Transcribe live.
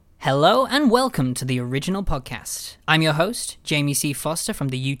Hello and welcome to the original podcast. I'm your host, Jamie C. Foster from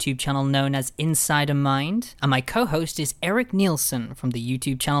the YouTube channel known as Insider Mind, and my co-host is Eric Nielsen from the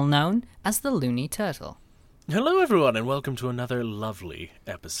YouTube channel known as the Looney Turtle. Hello everyone and welcome to another lovely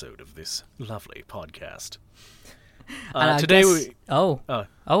episode of this lovely podcast. Today we... you're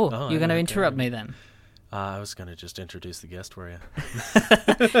going to interrupt me then? I was going to just introduce the guest for you.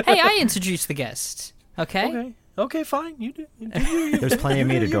 Hey, I introduced the guest, okay? Okay, fine. You do. There's plenty of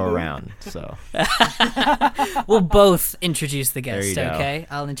me to go around, so. We'll both introduce the guest, There you go. okay?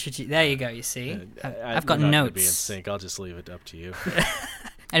 I'll introduce... There you go, you see? I've got I'm not gonna notes. be in sync. I'll just leave it up to you.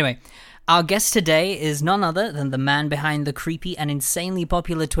 Anyway, our guest today is none other than the man behind the creepy and insanely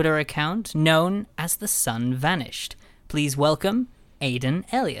popular Twitter account known as The Sun Vanished. Please welcome Aidan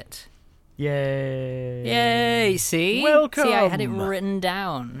Elliot. Yay! Yay! See? Welcome! See, I had it written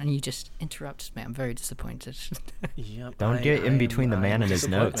down, and you just interrupted me. I'm very disappointed. Yep, Don't get in between the man and his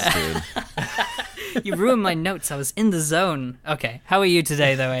notes, dude. You ruined my notes. I was in the zone. Okay, how are you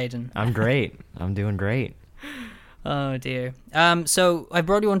today, though, Aidan? I'm great. I'm doing great. Oh, dear. So I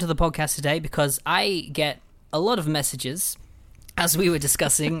brought you onto the podcast today because I get a lot of messages, as we were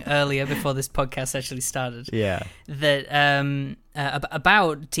discussing earlier before this podcast actually started. Yeah. That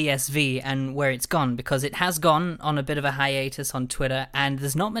about TSV and where it's gone, because it has gone on a bit of a hiatus on Twitter, and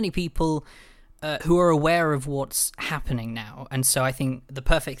there's not many people who are aware of what's happening now. And so I think the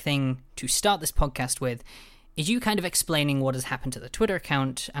perfect thing to start this podcast with is you kind of explaining what has happened to the Twitter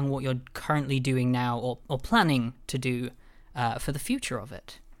account and what you're currently doing now or planning to do for the future of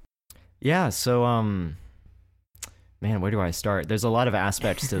it. Yeah, so, man, where do I start? There's a lot of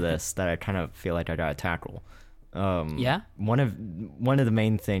aspects to this that I kind of feel like I gotta tackle. Yeah? One of the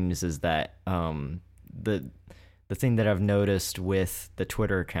main things is that the thing that I've noticed with the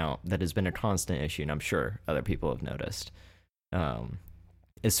Twitter account that has been a constant issue, and I'm sure other people have noticed,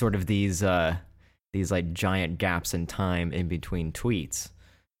 is sort of these like giant gaps in time in between tweets.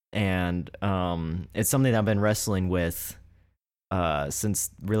 And it's something that I've been wrestling with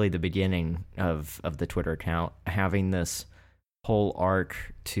since really the beginning of the Twitter account, having this whole arc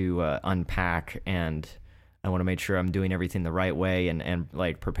to unpack, and I want to make sure I'm doing everything the right way and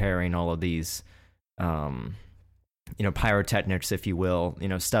like preparing all of these pyrotechnics, if you will,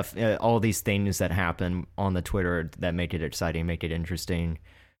 stuff, all of these things that happen on the Twitter that make it exciting, make it interesting,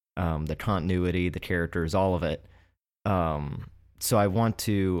 the continuity, the characters, all of it. So I want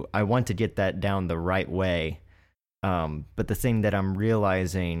to get that down the right way. But the thing that I'm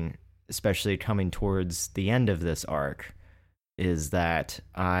realizing, especially coming towards the end of this arc, is that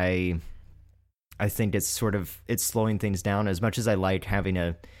I think it's slowing things down. As much as I like having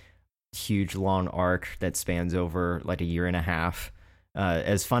a huge long arc that spans over like a year and a half,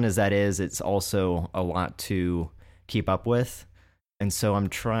 as fun as that is, it's also a lot to keep up with. And so I'm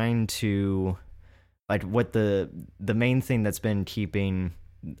trying to, like, what the main thing that's been keeping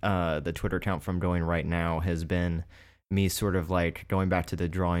the Twitter account from going right now has been me sort of like going back to the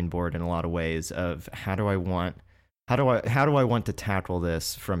drawing board in a lot of ways of how do I want to tackle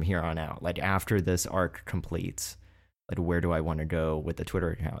this from here on out? Like, after this arc completes, like, where do I want to go with the Twitter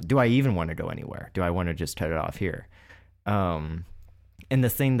account? Do I even want to go anywhere? Do I want to just cut it off here? And the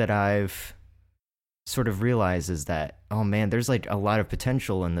thing that I've sort of realized is that, oh man, there's like a lot of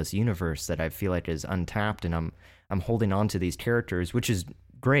potential in this universe that I feel like is untapped, and I'm holding on to these characters, which is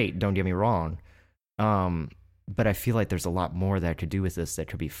great, don't get me wrong. But I feel like there's a lot more that I could do with this that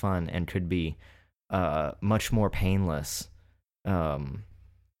could be fun and could be much more painless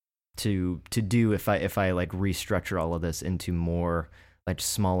to do if I like restructure all of this into more like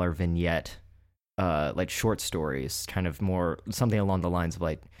smaller vignette like short stories, kind of more something along the lines of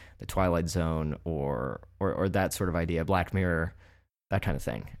like the Twilight Zone or that sort of idea, Black Mirror, that kind of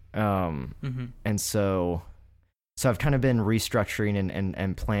thing. And so I've kind of been restructuring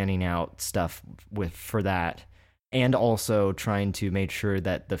and planning out stuff for that, and also trying to make sure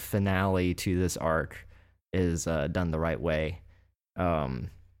that the finale to this arc is done the right way.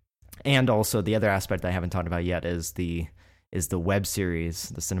 And also the other aspect I haven't talked about yet is the web series,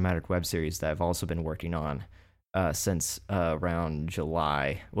 the cinematic web series that I've also been working on since around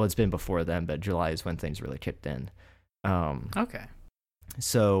July. Well, it's been before then, but July is when things really kicked in. Okay.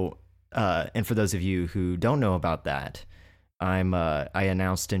 So, and for those of you who don't know about that, I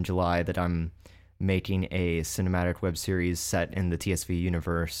announced in July that I'm making a cinematic web series set in the TSV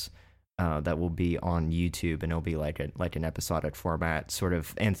universe that will be on YouTube, and it'll be like an episodic format, sort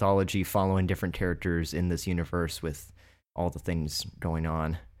of anthology following different characters in this universe with all the things going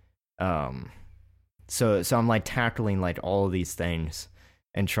on. So I'm like tackling like all of these things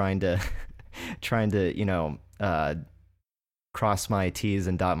and trying to cross my T's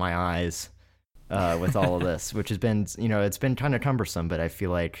and dot my I's with all of this, which has been, it's been kind of cumbersome, but I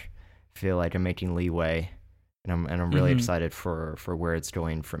feel like I'm making leeway, and I'm really excited for where it's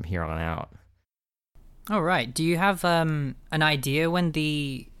going from here on out. All right. Do you have an idea when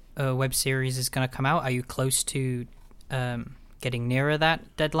the web series is going to come out? Are you close to getting nearer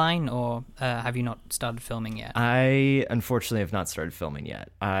that deadline, or have you not started filming yet? I unfortunately have not started filming yet.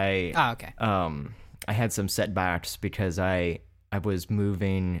 Okay. I had some setbacks because I was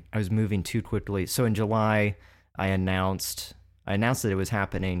moving too quickly. So in July, I announced that it was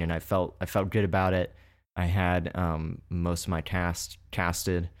happening, and I felt good about it. I had most of my cast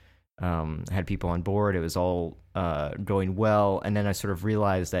casted. I had people on board. It was all going well, and then I sort of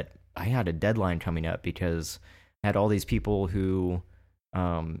realized that I had a deadline coming up because I had all these people who,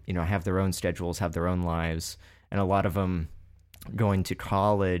 have their own schedules, have their own lives, and a lot of them going to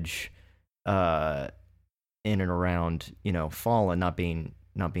college in and around fall, and not being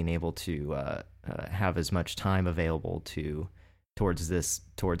able to have as much time available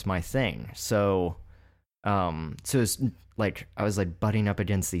towards my thing. So it's like I was like butting up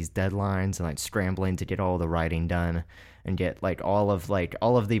against these deadlines and like scrambling to get all the writing done and get like all of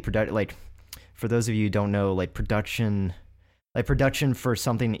the production. Like, for those of you who don't know, production for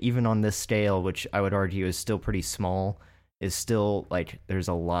something even on this scale, which I would argue is still pretty small, is still there's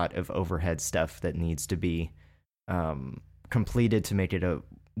a lot of overhead stuff that needs to be completed to make it a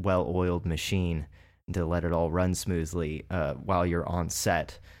well-oiled machine and to let it all run smoothly while you're on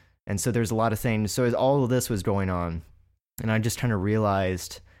set. And so there's a lot of things. So as all of this was going on, and I just kind of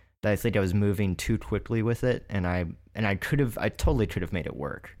realized that I think I was moving too quickly with it, and I totally could have made it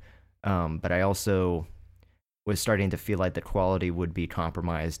work. But I also was starting to feel like the quality would be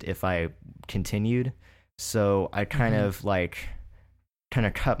compromised if I continued. So I kind of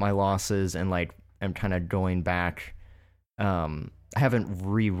cut my losses, and I'm kind of going back. I haven't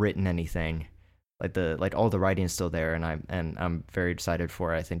rewritten anything. All the writing is still there, and I'm very excited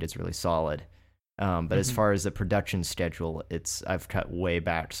for it. I think it's really solid. But as far as the production schedule, I've cut way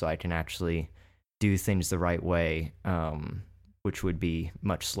back so I can actually do things the right way, which would be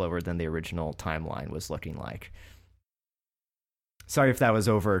much slower than the original timeline was looking like. Sorry if that was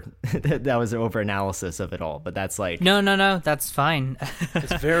over analysis of it all, but that's No, that's fine.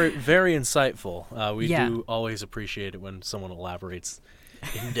 It's very, very insightful. We do always appreciate it when someone elaborates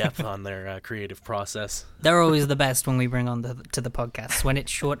in depth on their creative process. They're always the best when we bring on to the podcast. When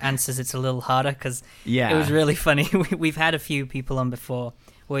it's short answers, it's a little harder because it was really funny. We've had a few people on before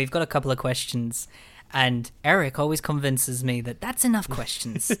where we've got a couple of questions, and Eric always convinces me that that's enough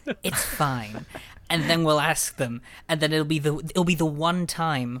questions. It's fine. And then we'll ask them, and then it'll be the one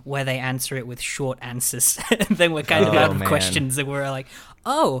time where they answer it with short answers. And then we're kind of out of questions, and we're like,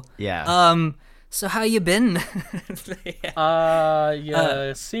 so how you been?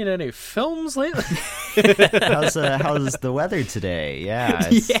 Seen any films lately? How's the weather today? Yeah.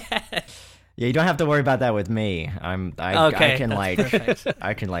 Yeah, you don't have to worry about that with me. I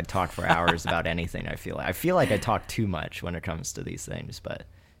can talk for hours about anything. I feel like I talk too much when it comes to these things, but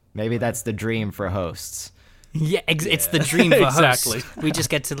maybe that's the dream for hosts. Yeah, it's the dream for hosts. We just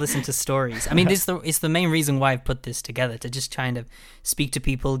get to listen to stories. I mean, it's the main reason why I've put this together, to just kind of speak to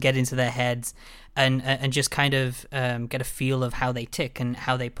people, get into their heads, and just kind of get a feel of how they tick and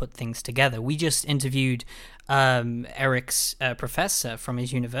how they put things together. We just interviewed Eric's professor from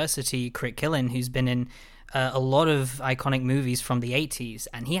his university, Crit Killen, who's been in a lot of iconic movies from the 80s,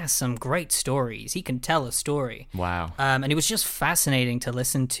 and he has some great stories. He can tell a story. Wow. And it was just fascinating to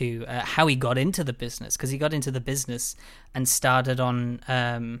listen to how he got into the business, because he got into the business and started on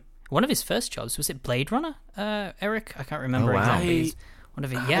one of his first jobs. Was it Blade Runner, Eric? I can't remember exactly.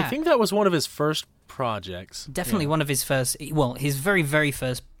 I think that was one of his first projects. Definitely one of his first. Well, his very, very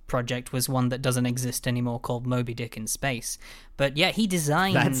first project was one that doesn't exist anymore, called Moby Dick in Space. But yeah, he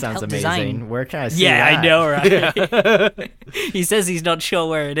designed. That sounds amazing. Where can I see that? I know, right? He says he's not sure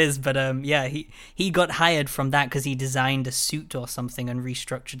where it is, but he got hired from that because he designed a suit or something and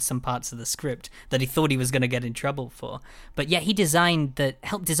restructured some parts of the script that he thought he was going to get in trouble for. But yeah, he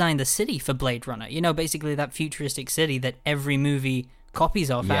helped design the city for Blade Runner. Basically that futuristic city that every movie copies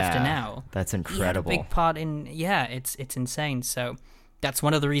off after now. That's incredible. He had a big part in. Yeah, it's insane. So that's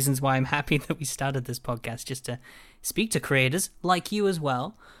one of the reasons why I'm happy that we started this podcast, just to speak to creators like you as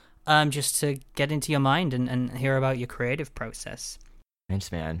well, just to get into your mind and hear about your creative process.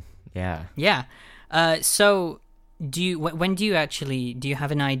 Thanks, man. Yeah. Yeah. So do you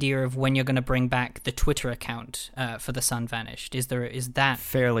have an idea of when you're going to bring back the Twitter account for The Sun Vanished? Is that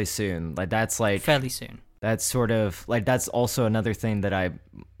fairly soon? Fairly soon. That's sort of that's also another thing that I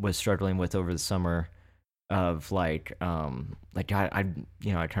was struggling with over the summer. of like I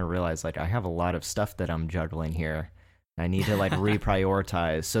you know, I kind of realized like I have a lot of stuff that I'm juggling here. I need to like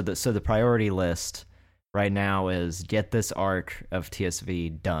reprioritize. So the priority list right now is get this arc of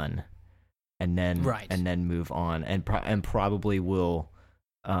TSV done, and then move on, and probably will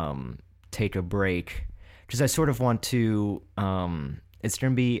take a break, because I sort of want to. It's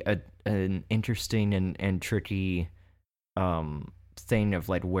going to be an interesting and tricky thing of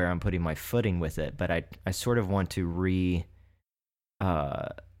like where I'm putting my footing with it, but I sort of want to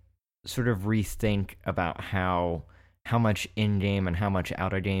rethink about how much in-game and how much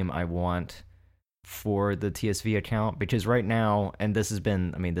out-of-game I want for the TSV account, because right now, and this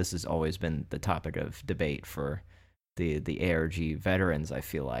has always been the topic of debate for the ARG veterans, I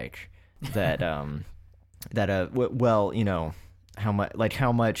feel like, that well, you know,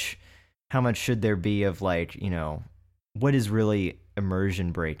 how much should there be of like, you know, what is really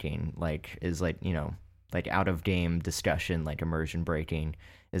immersion breaking, like is like, you know, like out of game discussion, like immersion breaking,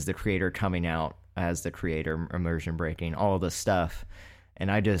 is the creator coming out as the creator, immersion breaking, all this stuff. And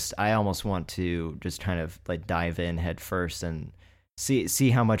I almost want to just kind of like dive in head first and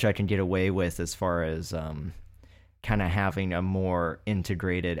see how much I can get away with as far as kind of having a more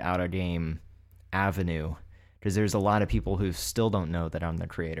integrated out of game avenue, because there's a lot of people who still don't know that I'm the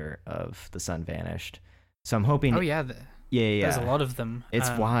creator of The Sun Vanished. So I'm hoping. Oh yeah. Yeah. There's a lot of them. It's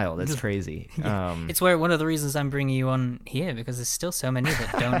wild. It's crazy. It's one of the reasons I'm bringing you on here, because there's still so many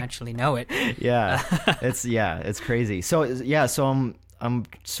that don't actually know it. Yeah, it's crazy. So I'm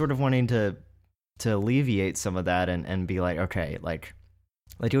sort of wanting to alleviate some of that and be like, okay, like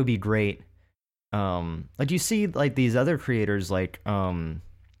it would be great. Like you see like these other creators, like I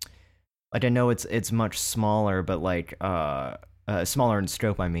know it's much smaller, but like smaller in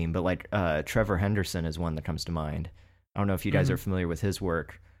scope, I mean, but like Trevor Henderson is one that comes to mind. I don't know if you guys are familiar with his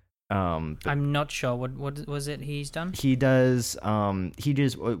work. I'm not sure. What was it he's done? He does. He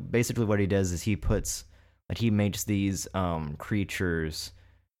just basically what he does is he puts like he makes these creatures,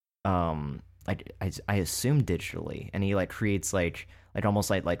 like I assume digitally, and he like creates like almost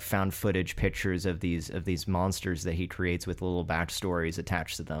like found footage pictures of these monsters that he creates with little backstories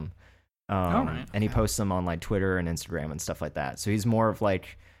attached to them. And he posts them on like Twitter and Instagram and stuff like that. So he's more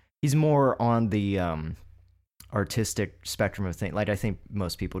on the artistic spectrum of things. Like I think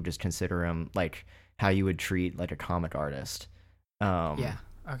most people just consider him like how you would treat like a comic artist. Yeah.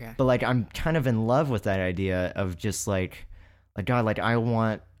 Okay. But like I'm kind of in love with that idea of just like God, like I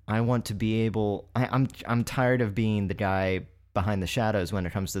want to be able. I'm tired of being the guy behind the shadows when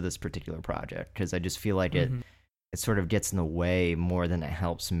it comes to this particular project, because I just feel like it sort of gets in the way more than it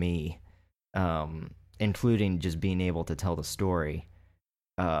helps me, including just being able to tell the story.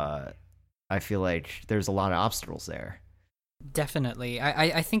 I feel like there's a lot of obstacles there. Definitely.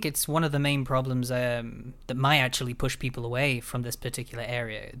 I think it's one of the main problems that might actually push people away from this particular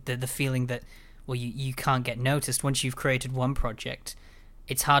area. The feeling that, well, you can't get noticed once you've created one project.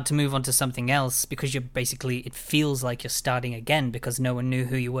 It's hard to move on to something else because it feels like you're starting again because no one knew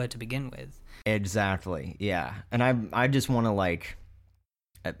who you were to begin with. Exactly. Yeah. And I just want to like,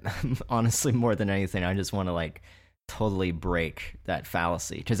 honestly, more than anything, I just want to like totally break that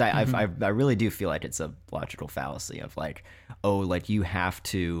fallacy, because I really do feel like it's a logical fallacy of like, oh, like you have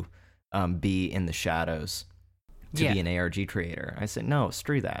to be in the shadows to be an ARG creator. I said, no,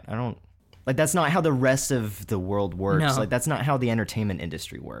 screw that. I don't like, that's not how the rest of the world works. No. Like that's not how the entertainment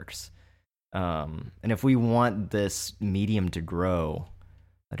industry works. And if we want this medium to grow,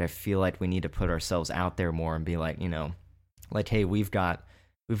 like I feel like we need to put ourselves out there more and be like, you know, like, hey, we've got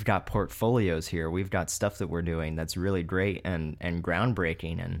portfolios here. We've got stuff that we're doing that's really great and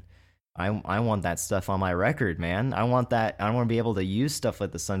groundbreaking, and I want that stuff on my record, man. I want that. I want to be able to use stuff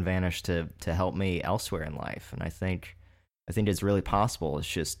like The Sun Vanished to help me elsewhere in life. And I think it's really possible. It's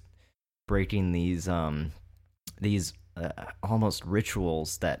just breaking these almost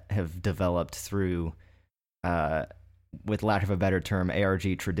rituals that have developed through, with lack of a better term,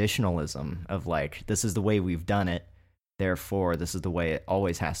 ARG traditionalism of like, this is the way we've done it. Therefore, this is the way it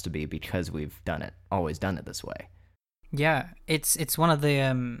always has to be because we've always done it this way. Yeah, it's one of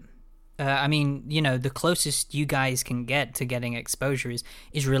the, I mean, you know, the closest you guys can get to getting exposure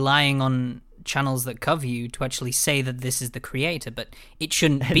is relying on channels that cover you to actually say that this is the creator, but it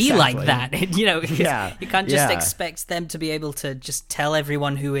shouldn't be like that. You know, you can't just expect them to be able to just tell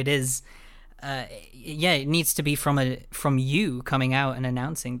everyone who it is. It needs to be from you coming out and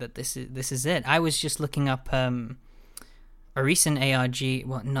announcing that this is it. I was just looking up a recent ARG.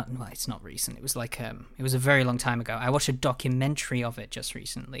 It's not recent. It was like it was a very long time ago. I watched a documentary of it just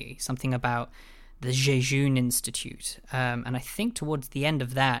recently, something about the Jejun Institute, and I think towards the end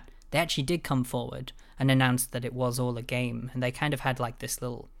of that, they actually did come forward and announced that it was all a game, and they kind of had like this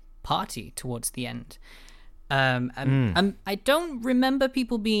little party towards the end. I don't remember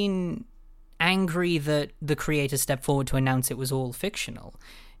people being angry that the creator stepped forward to announce it was all fictional.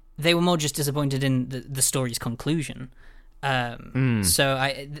 They were more just disappointed in the story's conclusion.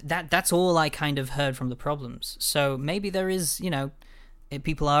 So that's all I kind of heard from the problems. So maybe there is,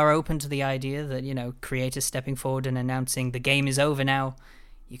 people are open to the idea that, creators stepping forward and announcing the game is over now,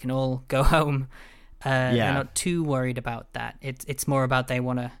 you can all go home. They're not too worried about that. It's more about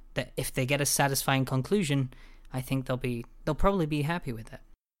that if they get a satisfying conclusion, I think they'll probably be happy with it.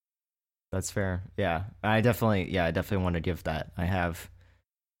 That's fair. Yeah, I definitely want to give that. I have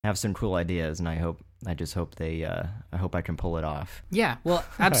some cool ideas, and I hope I can pull it off. Yeah, well,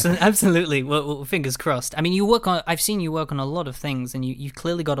 absolutely. Well, fingers crossed. I mean, I've seen you work on a lot of things, and you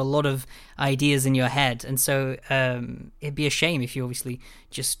clearly got a lot of ideas in your head, and so it'd be a shame if you obviously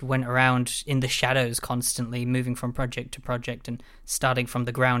just went around in the shadows constantly, moving from project to project and starting from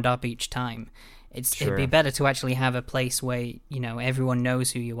the ground up each time. It'd be better to actually have a place where everyone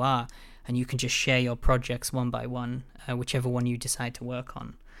knows who you are, and you can just share your projects one by one, whichever one you decide to work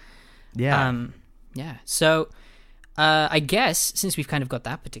on. Yeah. Yeah. So, I guess since we've kind of got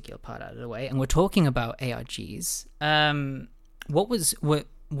that particular part out of the way, and we're talking about ARGs,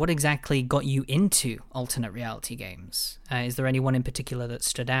 what exactly got you into alternate reality games? Is there anyone in particular that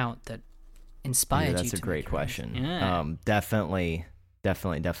stood out that inspired you? That's a great question. Yeah. Definitely,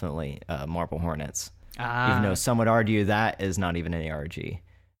 Marble Hornets. Even though some would argue that is not even an ARG.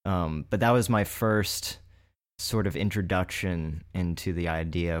 But that was my first sort of introduction into the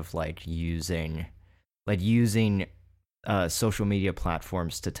idea of using social media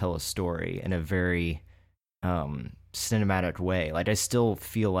platforms to tell a story in a very cinematic way. I still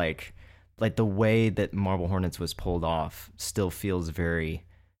feel like the way that Marble Hornets was pulled off still feels very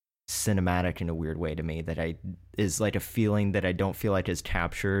cinematic in a weird way to me, that is a feeling that I don't feel like is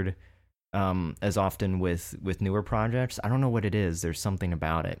captured as often with newer projects. I don't know what it is. There's something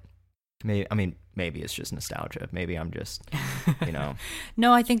about it. Maybe it's just nostalgia. Maybe I'm just,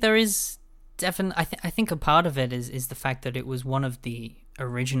 No, I think there is definitely. I think a part of it is the fact that it was one of the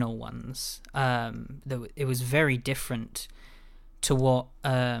original ones. It was very different to what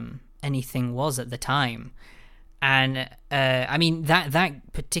anything was at the time, and that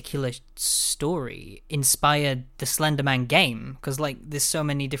particular story inspired the Slender Man game, because there's so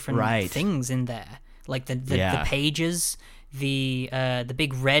many different things in there, the pages. The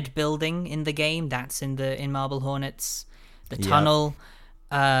big red building in the game, that's in Marble Hornets. The tunnel.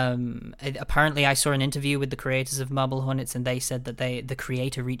 Apparently, I saw an interview with the creators of Marble Hornets, and they said that the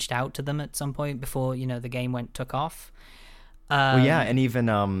creator reached out to them at some point before the game took off. And even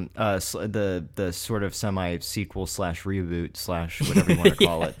the sort of semi-sequel / reboot / whatever you want to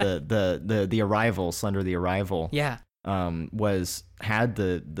call it, the Arrival, Slender the Arrival. Yeah. Had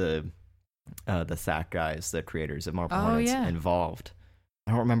the THAC guys, the creators of Marble Hornets, involved.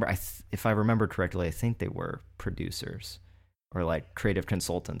 I don't remember. If I remember correctly, I think they were producers or creative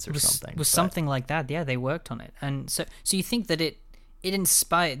consultants or something. Was something like that. Yeah, they worked on it, and so you think that it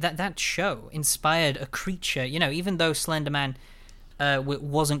inspired that show inspired a creature. Even though Slenderman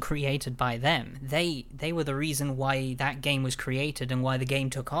wasn't created by them, they were the reason why that game was created and why the game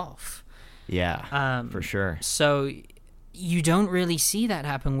took off. Yeah, for sure. So you don't really see that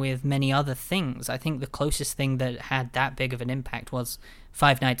happen with many other things. I think the closest thing that had that big of an impact was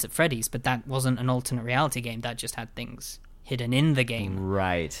Five Nights at Freddy's, but that wasn't an alternate reality game. That just had things hidden in the game.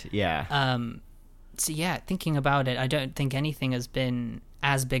 Right, yeah. So yeah, thinking about it, I don't think anything has been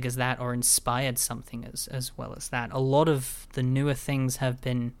as big as that or inspired something as well as that. A lot of the newer things have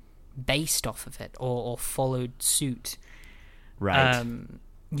been based off of it or followed suit. Right.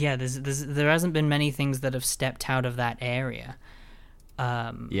 Yeah, there hasn't been many things that have stepped out of that area.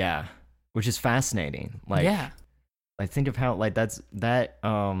 Yeah, which is fascinating. Think of how they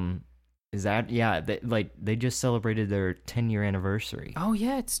just celebrated their 10-year anniversary. Oh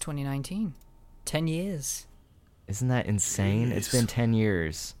yeah, it's 2019. 10 years. Isn't that insane? Jeez. It's been 10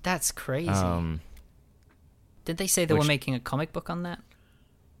 years. That's crazy. Did they say they were making a comic book on that?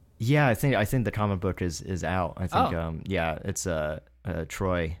 Yeah, I think the comic book is out. I think it's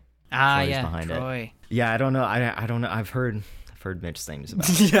Troy. Troy's behind Troy. It. Yeah, I don't know. I don't know. I've heard Mitch things about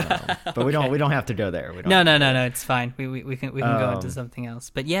it. But we don't have to go there. No, it's fine. We can go into something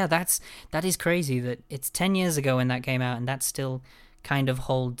else. But yeah, that is crazy that it's 10 years ago when that came out, and that still kind of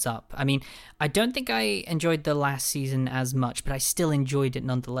holds up. I mean, I don't think I enjoyed the last season as much, but I still enjoyed it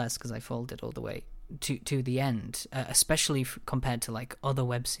nonetheless because I followed it all the way to the end, especially compared to other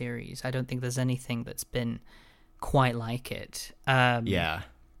web series. I don't think there's anything that's been quite like it.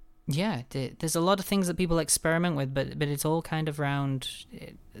 Yeah, there's a lot of things that people experiment with, but it's all kind of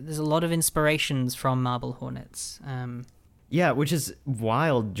there's a lot of inspirations from Marble Hornets. Yeah, which is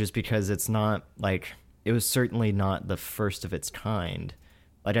wild just because it's not like, it was certainly not the first of its kind.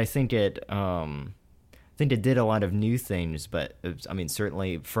 Like, I think it did a lot of new things, but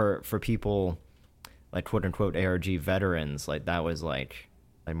certainly for people like quote unquote ARG veterans, like that was like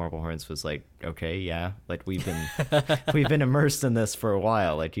Marble Hornets was like, okay, yeah, like we've been immersed in this for a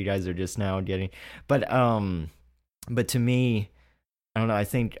while. Like, you guys are just now getting, but to me, I don't know. I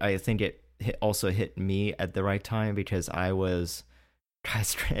think it also hit me at the right time because I was,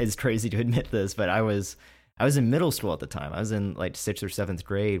 guys, it's crazy to admit this, but I was in middle school at the time. I was in like 6th or 7th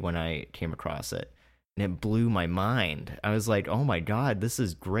grade when I came across it, and it blew my mind. I was like, oh my God, this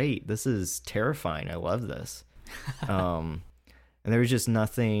is great. This is terrifying. I love this. And there was just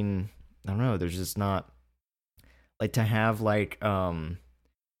nothing, I don't know, there's just not, like, to have, like,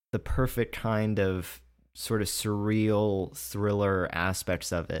 the perfect kind of sort of surreal thriller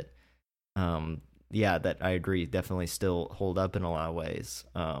aspects of it. Yeah, that I agree, definitely still hold up in a lot of ways.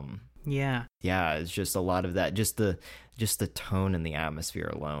 Yeah, it's just a lot of that, just the tone and the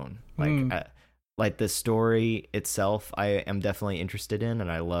atmosphere alone. Like, like the story itself, I am definitely interested in,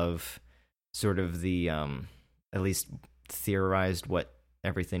 and I love sort of the, at least theorized what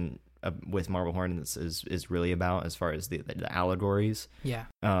everything with Marble Hornets is really about as far as the allegories. Yeah.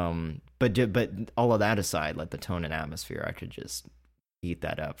 But all of that aside, like the tone and atmosphere, I could just eat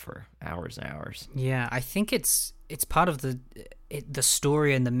that up for hours and hours. Yeah, I think it's part of the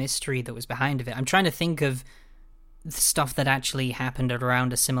story and the mystery that was behind it. I'm trying to think of the stuff that actually happened at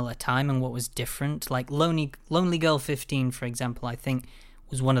around a similar time and what was different. Like Lonely Girl 15, for example, I think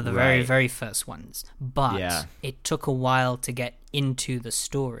was one of the very, very first ones. But it took a while to get into the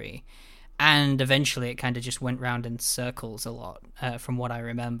story. And eventually it kind of just went round in circles a lot, from what I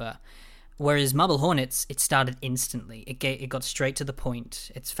remember. Whereas Marble Hornets, it started instantly. It got straight to the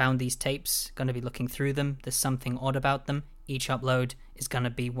point. It's found these tapes, going to be looking through them. There's something odd about them. Each upload is going to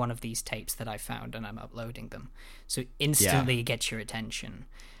be one of these tapes that I found, and I'm uploading them. So instantly gets your attention.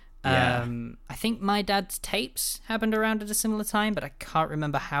 I think My Dad's Tapes happened around at a similar time, but I can't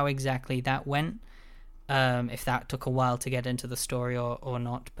remember how exactly that went. If that took a while to get into the story or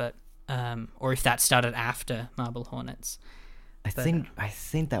not, but or if that started after Marble Hornets. I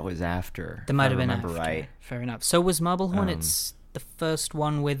think that was after. That might have been after. Right. Fair enough. So was Marble Hornets the first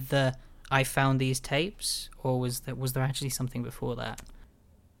one with the I found these tapes, or was there actually something before that?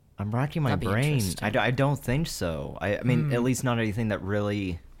 I'm racking my brain. I don't think so. I mean, at least not anything that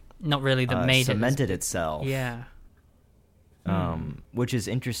really... Not really that made cemented itself. Yeah. Which is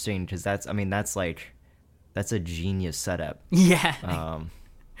interesting because that's a genius setup. Yeah.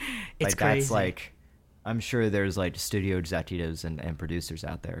 It's crazy. That's like, I'm sure there's like studio executives and producers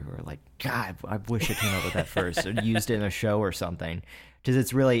out there who are like, God, I wish I came up with that first or used it in a show or something. Because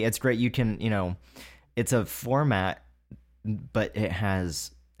it's great. You can, it's a format, but it has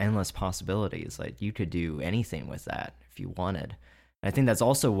endless possibilities. Like, you could do anything with that if you wanted. I think that's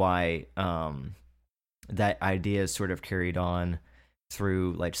also why that idea is sort of carried on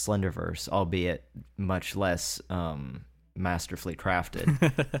through like Slenderverse, albeit much less masterfully crafted.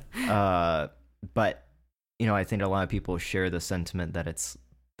 But I think a lot of people share the sentiment that it's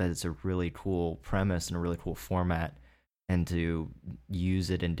a really cool premise and a really cool format, and to use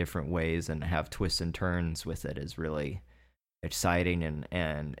it in different ways and have twists and turns with it is really exciting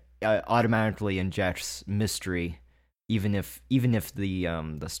and automatically injects mystery. Even if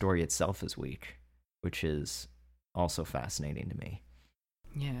the story itself is weak, which is also fascinating to me.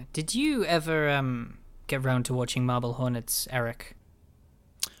 Yeah. Did you ever get round to watching Marble Hornets, Eric?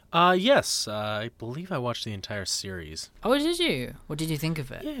 Yes. I believe I watched the entire series. Oh, did you? What did you think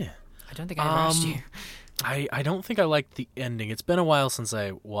of it? Yeah. I don't think I ever asked you. I don't think I liked the ending. It's been a while since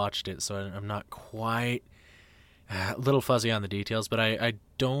I watched it, so I'm not quite a little fuzzy on the details, but I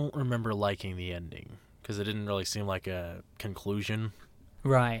don't remember liking the ending. Because it didn't really seem like a conclusion.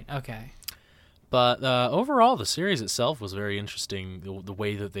 Right, okay. But overall, the series itself was very interesting. The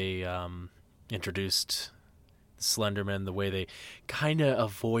way that they introduced Slenderman, the way they kind of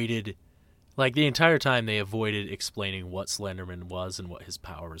avoided... Like, the entire time they avoided explaining what Slenderman was and what his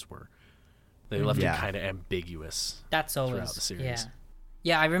powers were. They left it kind of ambiguous. That's always... throughout the series.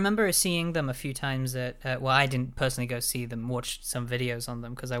 Yeah, I remember seeing them a few times at... well, I didn't personally go see them, watched some videos on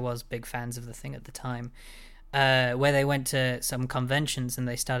them, because I was big fans of the thing at the time, where they went to some conventions and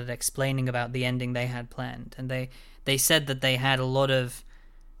they started explaining about the ending they had planned. And they said that they had a lot of...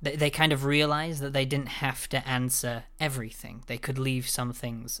 They kind of realized that they didn't have to answer everything. They could leave some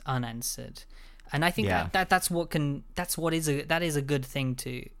things unanswered. And I think that is a good thing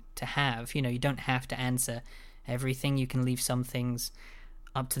to to have. You don't have to answer everything. You can leave some things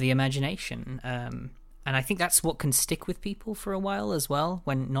up to the imagination. And I think that's what can stick with people for a while as well,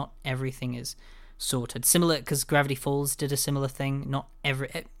 when not everything is sorted. Similar, because Gravity Falls did a similar thing. Not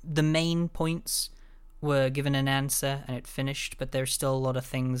the main points were given an answer and it finished, but there's still a lot of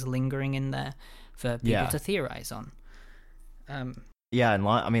things lingering in there for people to theorize on. And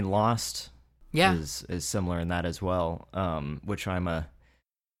Lost is similar in that as well, which I'm a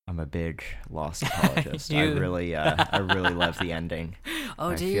big Lost apologist. I really love the ending.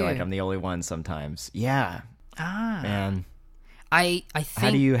 I feel like I'm the only one sometimes. Yeah. Man. I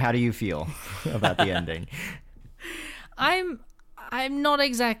think how do you feel about the ending? I'm not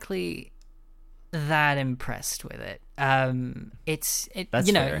exactly that impressed with it. That's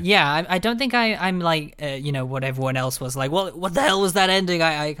fair. Yeah, I don't think I'm like what everyone else was like. Well, what the hell was that ending?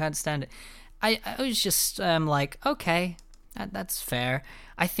 I can't stand it. I was just like, okay, that's fair.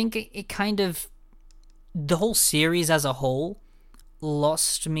 I think it kind of, the whole series as a whole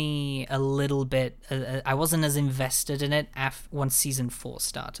lost me a little bit. I wasn't as invested in it once season 4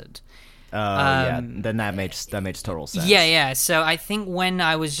 started. Then that makes total sense. Yeah. So I think when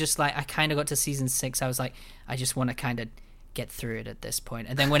I was just like, I kind of got to season 6, I was like, I just want to kind of get through it at this point.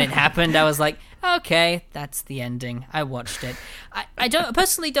 And then when it happened, I was like, okay, that's the ending. I watched it. I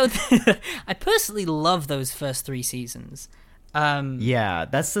personally love those first 3 seasons.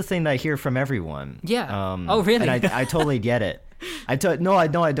 That's the thing that I hear from everyone. Yeah. Oh, really? And I totally get it. I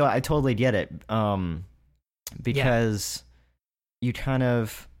totally get it. Because you kind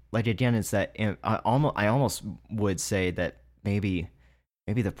of, like, again, it's that I almost would say that maybe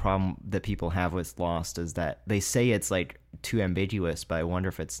the problem that people have with Lost is that they say it's like too ambiguous, but I wonder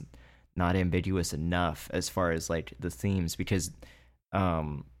if it's not ambiguous enough as far as like the themes, because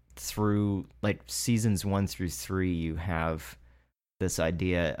through like seasons 1 through 3 you have this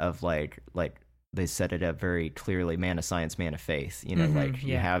idea of like they set it up very clearly, man of science, man of faith, you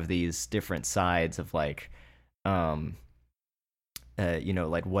have these different sides of like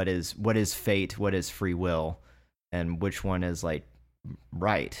like what is fate, what is free will, and which one is like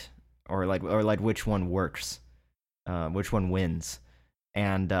right, or which one works, which one wins.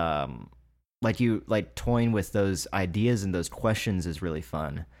 And toying with those ideas and those questions is really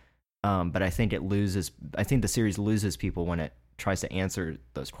fun. But I think the series loses people when it tries to answer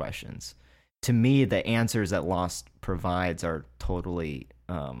those questions. To me, the answers that Lost provides are totally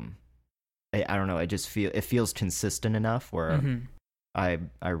I don't know, it feels consistent enough where I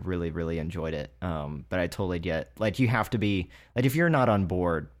really, really enjoyed it. But I totally get, like, you have to be, like, if you're not on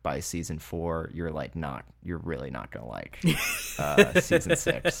board by season 4, you're really not gonna like season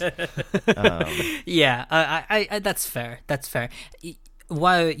 6. I that's fair.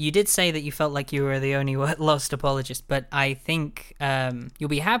 While you did say that you felt like you were the only Lost apologist, but I think you'll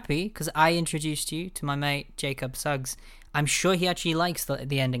be happy because I introduced you to my mate Jacob Suggs. I'm sure he actually likes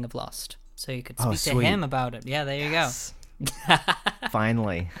the ending of Lost, so you could speak to him about it. Yeah, there you go.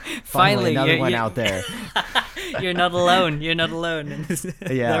 Finally, another one out there. You're not alone.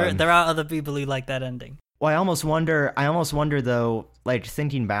 Yeah, there are other people who like that ending. Well, I almost wonder though, like,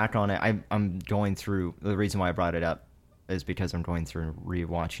 thinking back on it, I'm going through, the reason why I brought it up is because I'm going through and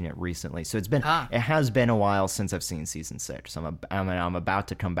rewatching it recently. So it has been a while since I've seen season 6. I'm about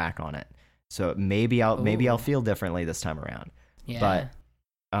to come back on it. So maybe I'll feel differently this time around. Yeah. But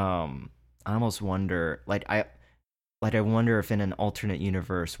I almost wonder, I wonder if in an alternate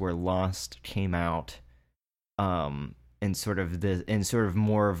universe where Lost came out in sort of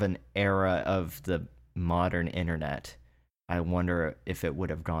more of an era of the modern internet, I wonder if it would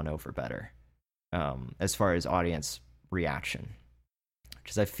have gone over better as far as audience reaction.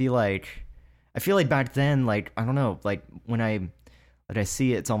 Because I feel like back then, like, I don't know, like when I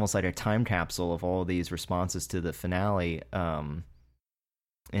see it, it's almost like a time capsule of all these responses to the finale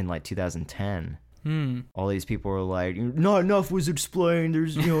in like 2010. All these people were like, not enough was explained,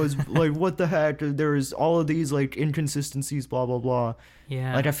 there's, it's like, what the heck, there's all of these like inconsistencies, blah blah blah.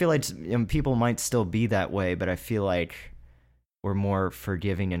 Yeah, like, I feel like people might still be that way, but I feel like we're more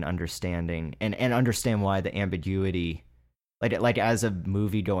forgiving and understanding, and understand why the ambiguity, like as a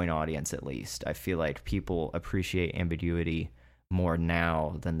movie going audience, at least I feel like people appreciate ambiguity more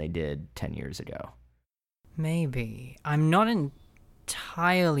now than they did 10 years ago. Maybe. I'm not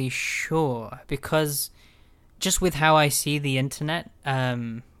entirely sure, because just with how I see the internet,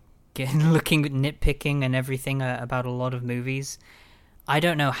 looking at nitpicking and everything about a lot of movies, I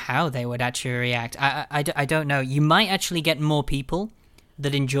don't know how they would actually react. I don't know. You might actually get more people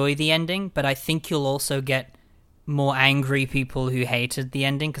that enjoy the ending, but I think you'll also get more angry people who hated the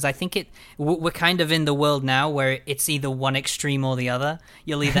ending, because I think we're kind of in the world now where it's either one extreme or the other.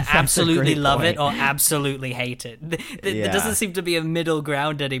 You'll either absolutely love it or absolutely hate it. There doesn't seem to be a middle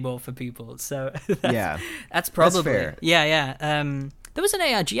ground anymore for people. So that's probably fair. Yeah. There was an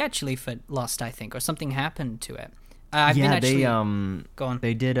ARG actually for Lost, I think, or something happened to it. They go on.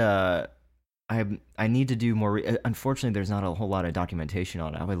 They did I need to do more. Unfortunately, there's not a whole lot of documentation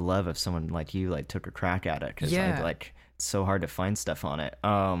on it. I would love if someone like you took a crack at it, because it's so hard to find stuff on it.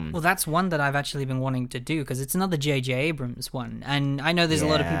 Well, that's one that I've actually been wanting to do, because it's another J.J. Abrams one, and I know there's a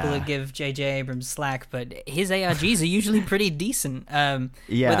lot of people that give J.J. Abrams slack, but his ARGs are usually pretty decent.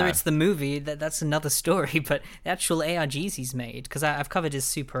 Whether it's the movie, that's another story, but the actual ARGs he's made, because I've covered his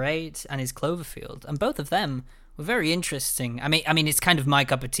Super 8 and his Cloverfield, and both of them were very interesting. I mean, it's kind of my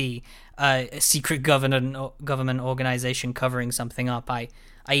cup of tea. A secret government organization covering something up. I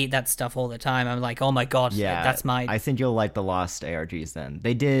eat that stuff all the time. I'm like, oh my god, that's my. I think you'll like the Lost ARGs. Then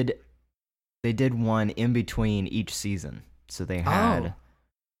they did one in between each season, so they had,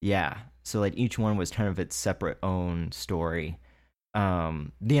 so like each one was kind of its separate own story.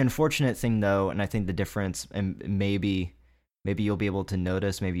 The unfortunate thing though, and I think the difference, and maybe you'll be able to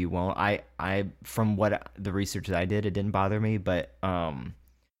notice, maybe you won't. I from what the research that I did, it didn't bother me, but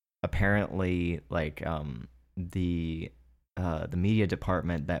apparently the media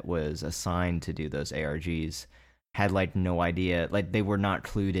department that was assigned to do those ARGs had no idea, they were not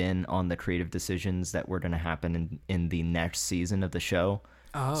clued in on the creative decisions that were going to happen in the next season of the show.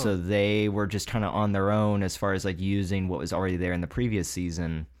 Oh. So they were just kind of on their own as far as using what was already there in the previous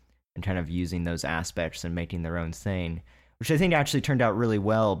season and kind of using those aspects and making their own thing, which I think actually turned out really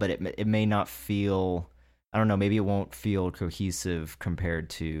well, but it may not feel, I don't know, maybe it won't feel cohesive compared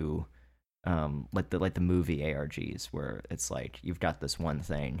to the movie ARGs, where it's you've got this one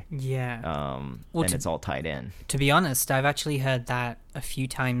thing, and it's all tied in. To be honest, I've actually heard that a few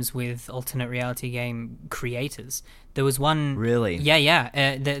times with alternate reality game creators. There was one, really,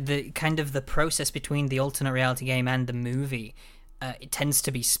 the kind of the process between the alternate reality game and the movie, it tends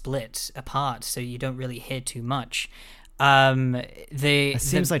to be split apart, so you don't really hear too much. It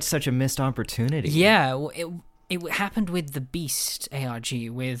seems like such a missed opportunity. Yeah, it happened with the Beast ARG,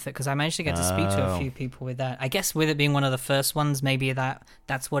 because I managed to get to speak to a few people with that. I guess with it being one of the first ones, maybe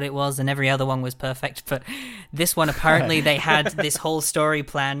that's what it was, and every other one was perfect. But this one, apparently, they had this whole story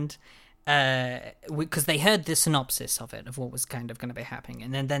planned, because they heard the synopsis of it, of what was kind of going to be happening,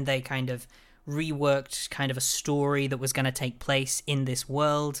 and then they kind of reworked kind of a story that was going to take place in this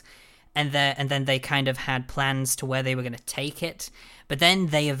world. And then they kind of had plans to where they were going to take it. But then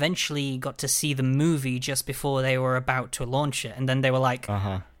they eventually got to see the movie just before they were about to launch it. And then they were like,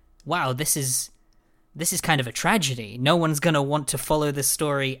 wow, this is kind of a tragedy. No one's going to want to follow this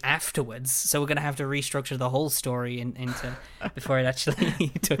story afterwards. So we're going to have to restructure the whole story into before it actually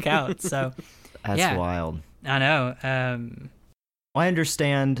took out. So that's wild. I know. I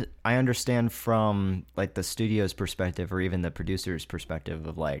understand from the studio's perspective, or even the producer's perspective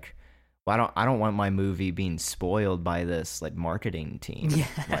of well, I don't want my movie being spoiled by this marketing team.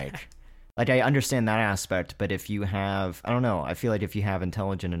 Yeah. I understand that aspect, but if you have, I don't know, I feel if you have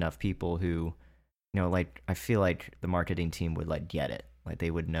intelligent enough people who, I feel the marketing team would get it. They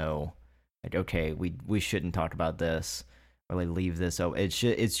would know, okay, we shouldn't talk about this, or leave this. So it's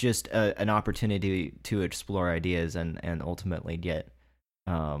just an opportunity to explore ideas and ultimately get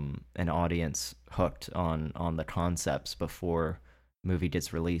an audience hooked on the concepts before movie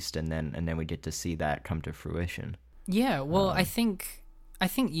gets released, and then we get to see that come to fruition. Yeah, well, I think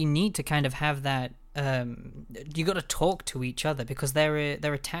you need to kind of have that. You got to talk to each other, because they're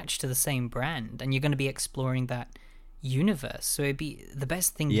attached to the same brand, and you're going to be exploring that universe. So it'd be the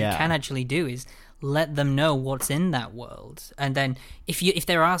best thing you can actually do is let them know what's in that world, and then if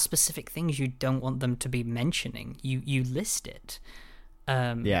there are specific things you don't want them to be mentioning, you list it.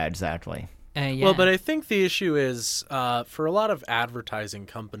 Yeah, exactly. Well, but I think the issue is for a lot of advertising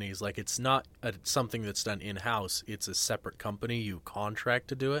companies, it's not something that's done in-house. It's a separate company. You contract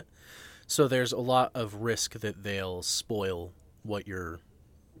to do it. So there's a lot of risk that they'll spoil what you're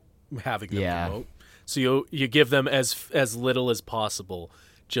having them promote. So you give them as little as possible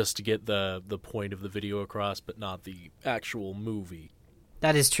just to get the point of the video across, but not the actual movie.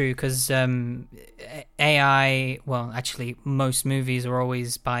 That is true, because AI, well, actually, most movies are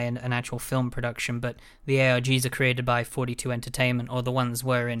always by an actual film production, but the ARGs are created by 42 Entertainment, or the ones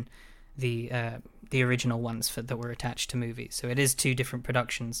were in the original ones that were attached to movies. So it is two different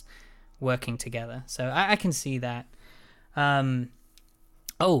productions working together. So I can see that.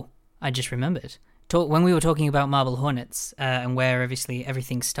 Oh, I just remembered. When we were talking about Marble Hornets and where obviously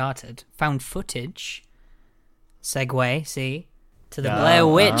everything started, found footage Segue, see? To the Blair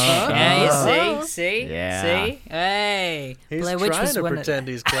Witch. Yeah, you see? Yeah. See? Hey. He's Blair Witch trying was to one pretend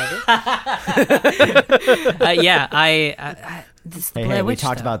he's clever. Hey, we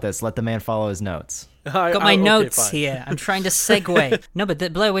talked about this. Let the man follow his notes. Got my notes here. I'm trying to segue. No, but the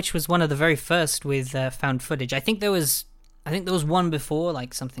Blair Witch was one of the very first with found footage. I think there was one before,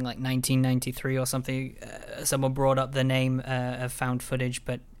 like something like 1993 or something. Someone brought up the name of found footage,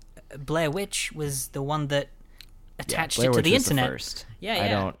 but Blair Witch was the one that attached it to the internet. The first.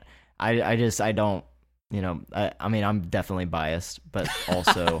 Yeah. I don't. You know, I mean, I'm definitely biased, but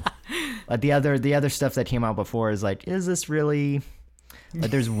also, like the other stuff that came out before is like, is this really?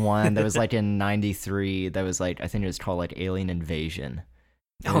 Like, there's one that was like in '93 that was like, I think it was called like Alien Invasion.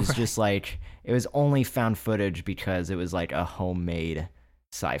 It was just like, it was only found footage because it was like a homemade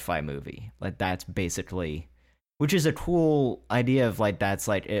sci-fi movie. Like, that's basically, which is a cool idea of like, that's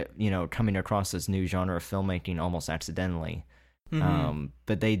like it, you know, coming across this new genre of filmmaking almost accidentally.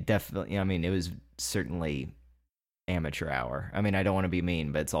 But they definitely, I mean, it was certainly amateur hour. I mean, I don't want to be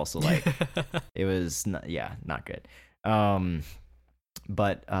mean, but it's also like, it was not good.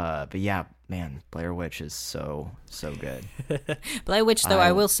 But yeah, man, Blair Witch is so good. Blair Witch, though,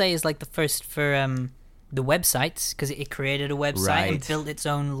 I will say, is like the first for the websites, because it created a website and built its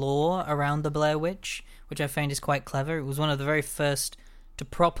own lore around the Blair Witch, which I find is quite clever. It was one of the very first to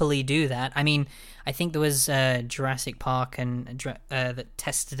properly do that. I mean, I think there was Jurassic Park and that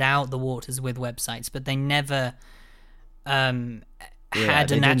tested out the waters with websites, but they never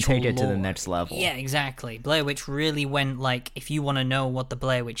had an actual take it lore. To the next level. Yeah, exactly. Blair Witch really went like, if you want to know what the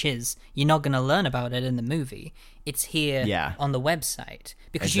Blair Witch is, you're not going to learn about it in the movie. It's here on the website,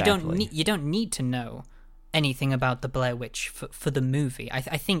 because you don't need to know anything about the Blair Witch for the movie. I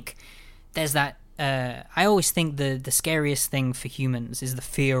think there's that. I always think the scariest thing for humans is the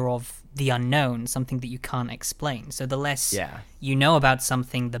fear of the unknown, something that you can't explain. So the less you know about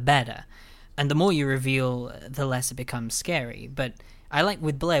something, the better. And the more you reveal, the less it becomes scary. But I like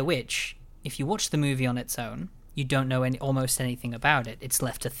with Blair Witch, if you watch the movie on its own, you don't know almost anything about it. It's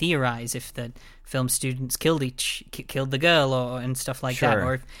left to theorize if the film students killed the girl and stuff like that,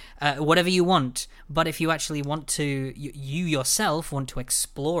 or if, whatever you want. But if you actually want to, you yourself want to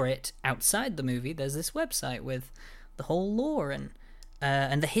explore it outside the movie, there's this website with the whole lore and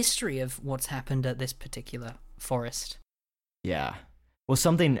the history of what's happened at this particular forest. Yeah. Well,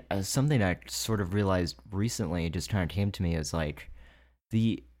 something I sort of realized recently, it just kind of came to me, is like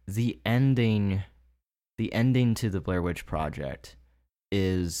the ending to the Blair Witch Project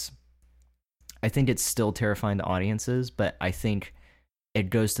is, I think it's still terrifying to audiences, but I think it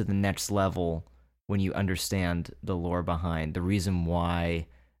goes to the next level when you understand the lore behind the reason why,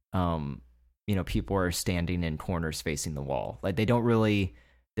 people are standing in corners facing the wall. Like, the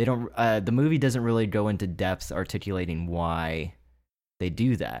movie doesn't really go into depth articulating why they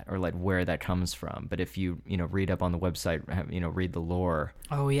do that or like where that comes from. But if you read up on the website, read the lore.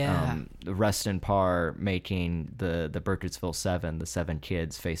 Oh yeah. Rustin Parr making the Burkittsville 7, the 7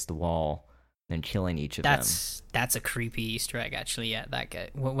 kids face the wall and killing each of them. That's a creepy Easter egg, actually. Yeah, that guy.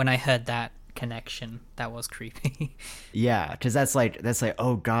 When I heard that connection, that was creepy. Yeah, because that's like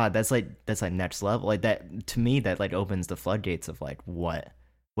oh god, that's like next level. Like, that to me, that like opens the floodgates of like what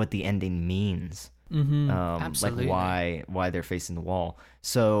the ending means. Absolutely. Like why they're facing the wall.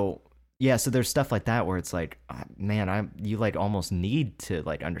 So yeah, so there's stuff like that where it's like, man, you like almost need to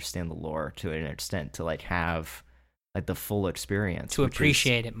like understand the lore to an extent to like have like the full experience, to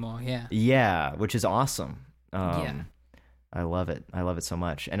appreciate it more. Yeah, which is awesome. Yeah, I love it so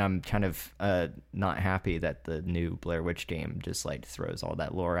much, and I'm kind of not happy that the new Blair Witch game just like throws all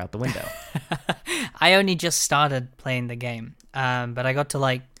that lore out the window. I only just started playing the game, but I got to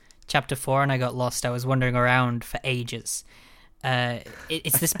like Chapter 4 and I got lost. I was wandering around for ages.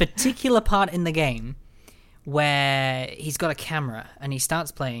 It's this particular part in the game where he's got a camera and he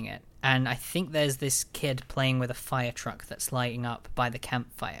starts playing it, and I think there's this kid playing with a fire truck that's lighting up by the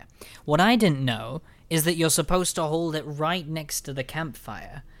campfire. What I didn't know is that you're supposed to hold it right next to the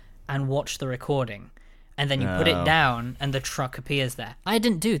campfire and watch the recording, and then you put it down and the truck appears there. I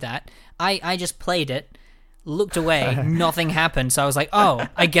didn't do that. I just played it, looked away, nothing happened, so I was like, oh,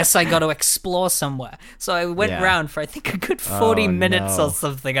 I guess I got to explore somewhere. So I went around for I think a good 40 minutes or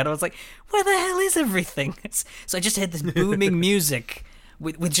something, and I was like, where the hell is everything? So I just heard this booming music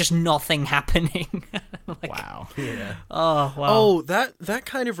with just nothing happening. Like, wow. Yeah. Oh, wow. Oh, that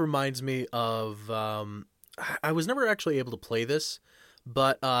kind of reminds me of I was never actually able to play this,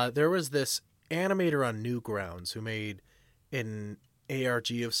 but there was this animator on Newgrounds who made an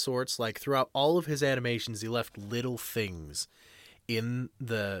ARG of sorts. Like, throughout all of his animations, he left little things in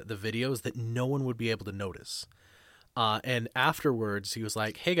the videos that no one would be able to notice. And afterwards, he was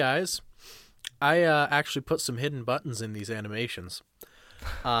like, "Hey guys, I actually put some hidden buttons in these animations."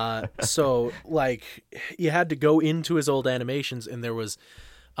 So like you had to go into his old animations, and there was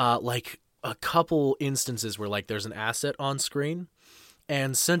like a couple instances where like there's an asset on screen,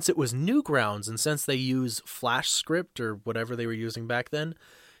 and since it was Newgrounds and since they use Flash script or whatever they were using back then,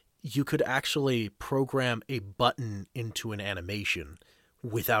 you could actually program a button into an animation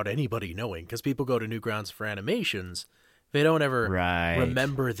without anybody knowing, because people go to Newgrounds for animations. They don't ever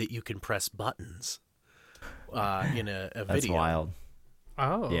remember that you can press buttons in a video. That's wild.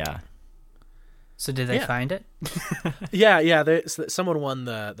 Oh. Yeah. So did they find it? Yeah. Someone won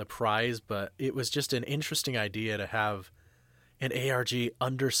the prize, but it was just an interesting idea to have an ARG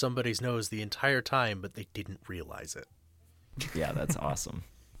under somebody's nose the entire time, but they didn't realize it. Yeah, that's awesome.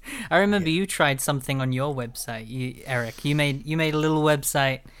 I remember you tried something on your website, Eric. You made a little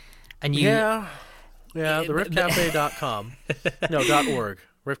website, and you the riffcafe.com. No, .org.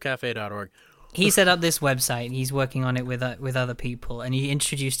 riffcafe.org. He set up this website. He's working on it with other people, and he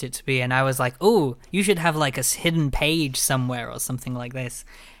introduced it to me. And I was like, "Oh, you should have like a hidden page somewhere or something like this."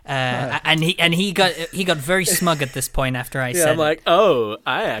 And he got very smug at this point after I said, I'm like, "Oh,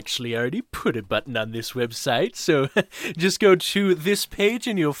 I actually already put a button on this website, so just go to this page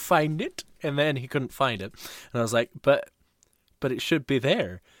and you'll find it." And then he couldn't find it, and I was like, "But it should be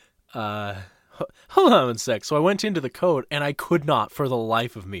there." Hold on a sec. So I went into the code, and I could not, for the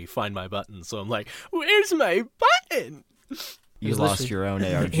life of me, find my button. So I'm like, "Where's my button?" You lost your own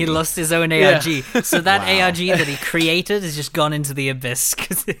ARG. He lost his own ARG. Yeah. So that ARG that he created has just gone into the abyss.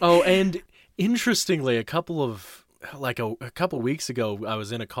 Oh, and interestingly, a couple weeks ago, I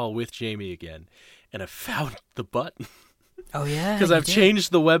was in a call with Jamie again, and I found the button. Oh yeah, because I've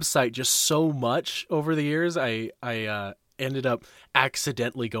changed the website just so much over the years. I ended up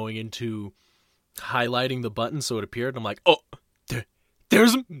accidentally going into highlighting the button so it appeared, and I'm like, "Oh,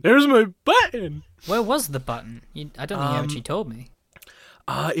 there's my button." Where was the button? I don't think you actually told me.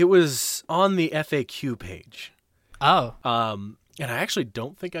 It was on the FAQ page. Oh. And I actually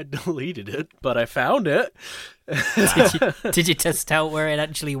don't think I deleted it, but I found it. Did you test out where it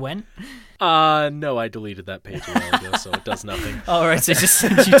actually went? No, I deleted that page a while ago, so it does nothing. All right, so it just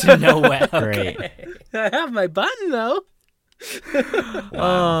sent you to nowhere. Great. Okay. I have my button though. Wow.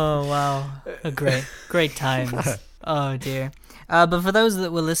 Oh wow, great times. Oh dear. But for those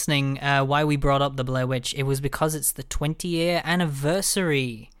that were listening, why we brought up the Blair Witch, it was because it's the 20-year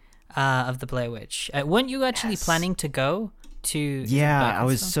anniversary of the Blair Witch. Weren't you actually planning to go to? Yeah, I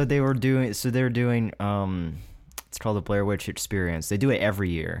was. So they were doing. It's called the Blair Witch Experience. They do it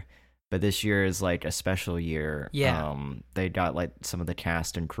every year, but this year is like a special year. Yeah. They got like some of the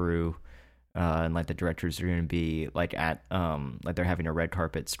cast and crew. And like the directors are going to be like at like they're having a red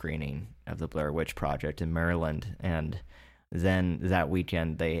carpet screening of the Blair Witch Project in Maryland, and then that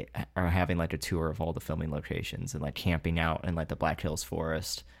weekend they are having like a tour of all the filming locations and like camping out in like the Black Hills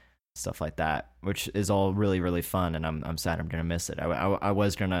Forest, stuff like that, which is all really really fun. And I'm sad I'm gonna miss it. I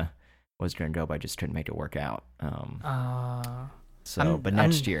was gonna go, but I just couldn't make it work out. But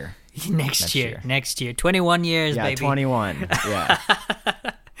next year. Next year, 21 years, yeah, baby. 21. Yeah.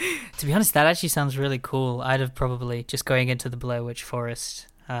 To be honest, that actually sounds really cool. I'd have probably just going into the Blair Witch Forest,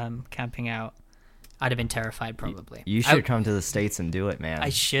 camping out. I'd have been terrified, probably. You should come to the States and do it, man. I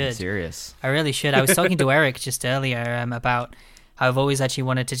should. I'm serious. I really should. I was talking to Eric just earlier about how I've always actually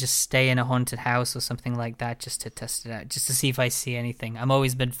wanted to just stay in a haunted house or something like that, just to test it out, just to see if I see anything. I've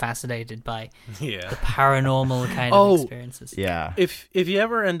always been fascinated by the paranormal kind of experiences. Yeah. If you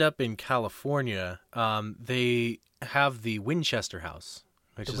ever end up in California, they have the Winchester House,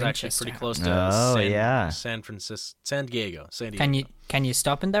 which is actually pretty close to San Diego. Can you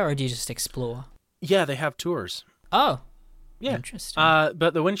stop in there, or do you just explore? Yeah, they have tours. Oh, yeah, interesting.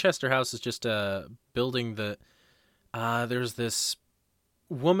 But the Winchester House is just a building that there's this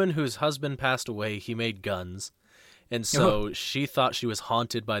woman whose husband passed away. He made guns, and so she thought she was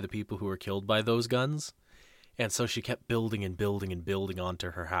haunted by the people who were killed by those guns, and so she kept building and building and building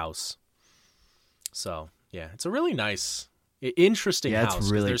onto her house. So yeah, it's a really nice, interesting house. It's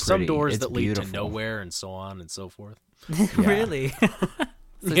really There's pretty. some doors It's that lead beautiful. to nowhere, and so on and so forth. Really?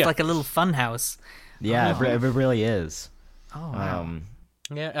 So it's like a little fun house. Yeah, it really is. Oh, wow.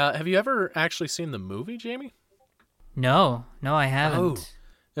 Have you ever actually seen the movie, Jamie? No, I haven't. Oh,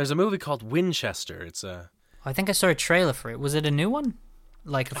 there's a movie called Winchester. I think I saw a trailer for it. Was it a new one?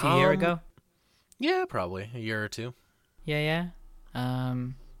 Like a few years ago? Yeah, probably a year or two. Yeah.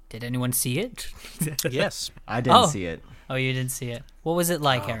 Did anyone see it? Yes. I didn't see it. Oh, you didn't see it. What was it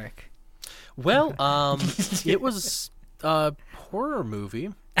like, Eric? Well, it was horror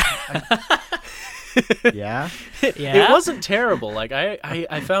movie. Yeah? It wasn't terrible. Like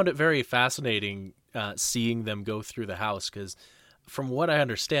I found it very fascinating seeing them go through the house because from what I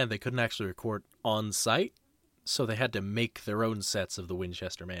understand, they couldn't actually record on site, so they had to make their own sets of the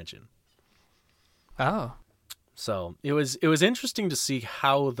Winchester Mansion. Oh. So it was interesting to see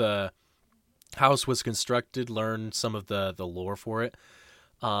how the house was constructed, learn some of the lore for it.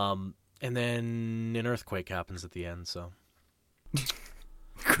 And then an earthquake happens at the end, so...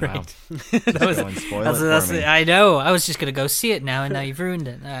 Great. Wow. That was, Go and spoil it for me. I know. I was just going to go see it now, and now you've ruined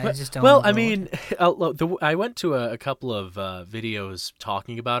it. I just don't Well, wanna I go mean, watch it. I went to a couple of videos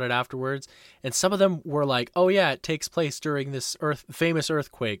talking about it afterwards, and some of them were like, oh yeah, it takes place during this famous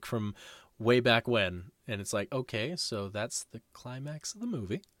earthquake from way back when. And it's like, okay, so that's the climax of the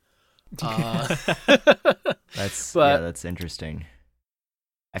movie. That's interesting.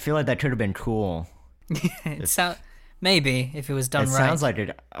 I feel like that could have been cool. Maybe if it was done right. It sounds like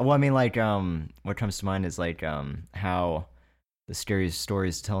it. Well, I mean, like, what comes to mind is like, how the scary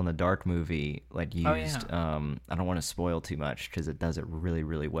stories to tell in the dark movie, like, used. Oh, yeah. I don't want to spoil too much because it does it really,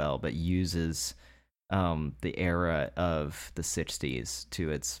 really well, but uses the era of the '60s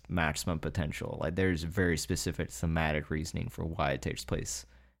to its maximum potential. Like, there's very specific thematic reasoning for why it takes place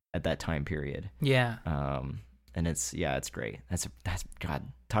at that time period. Yeah. And it's great. That's God.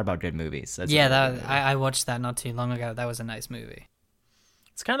 Talk about good movies. I watched that not too long ago. That was a nice movie.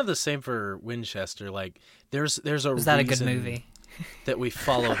 It's kind of the same for Winchester. Like there's a Was that a good reason movie? that we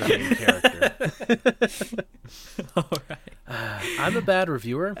follow the main character. All right. I'm a bad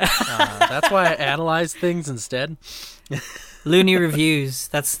reviewer. That's why I analyze things instead. Looney Reviews.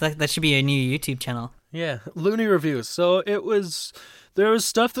 That should be a new YouTube channel. Yeah, Looney Reviews. So there was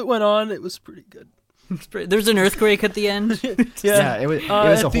stuff that went on. It was pretty good. There's an earthquake at the end. Yeah, it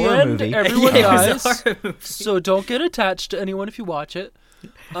was a horror movie. Everyone It dies. was a horror movie. So don't get attached to anyone if you watch it.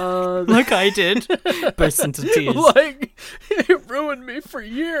 Like I did. Burst into tears. Like, it ruined me for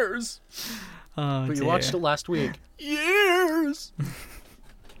years. Oh, But you dear. watched it last week. Years!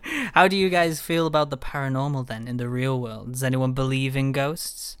 How do you guys feel about the paranormal then in the real world? Does anyone believe in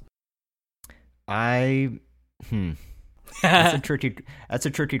ghosts? That's a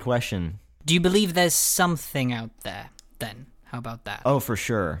tricky question. Do you believe there's something out there then? How about that? Oh, for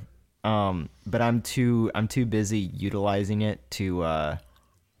sure. But I'm too busy utilizing it to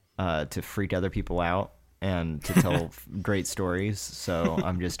freak other people out and to tell great stories. So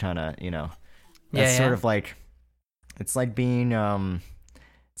I'm just kind of, that's sort of like, it's like being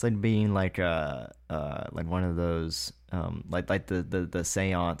like one of those like the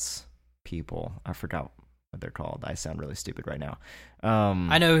seance people. I forgot what they're called. I sound really stupid right now.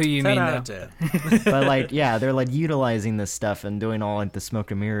 I know who you mean, 10 though. out of 10. But like, yeah, they're like utilizing this stuff and doing all like the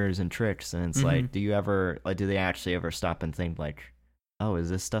smoke and mirrors and tricks. And it's like, do they actually ever stop and think like, oh, is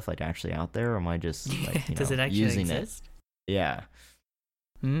this stuff like actually out there, or am I just like, Does it actually using exist? it? Yeah.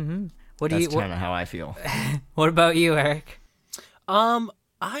 Mm-hmm. That's kind of how I feel. What about you, Eric?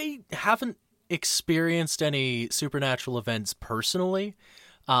 I haven't experienced any supernatural events personally.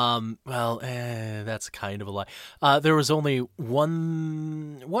 That's kind of a lie. There was only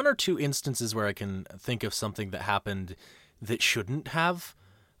one or two instances where I can think of something that happened that shouldn't have,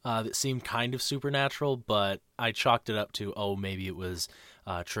 that seemed kind of supernatural, but I chalked it up to, maybe it was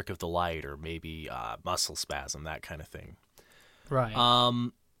a trick of the light, or maybe muscle spasm, that kind of thing.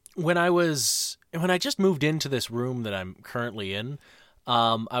 Right. When I just moved into this room that I'm currently in,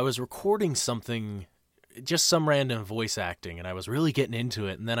 I was recording something, just some random voice acting, and I was really getting into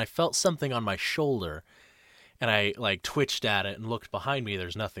it, and then I felt something on my shoulder, and I like twitched at it and looked behind me.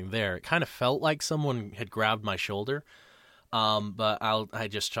 There's nothing there. It kind of felt like someone had grabbed my shoulder, but I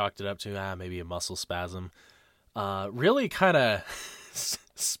just chalked it up to maybe a muscle spasm. Really kind of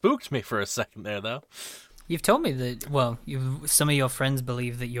spooked me for a second there, though. You've told me that, some of your friends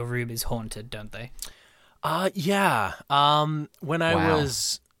believe that your room is haunted, don't they? Yeah. When I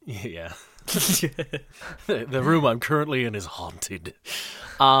was... Yeah. The room I'm currently in is haunted.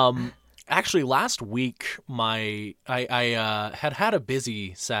 Actually, last week, I had a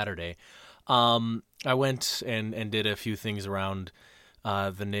busy Saturday. I went and did a few things around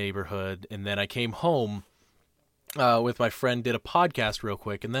the neighborhood, and then I came home with my friend, did a podcast real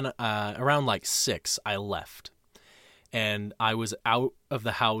quick, and then around like 6, I left. And I was out of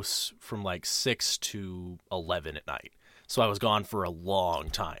the house from like 6 to 11 at night. So I was gone for a long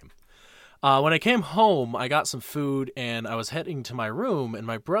time. When I came home, I got some food, and I was heading to my room, and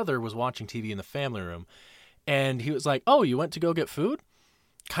my brother was watching TV in the family room. And he was like, "Oh, you went to go get food?"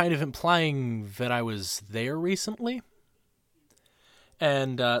 Kind of implying that I was there recently.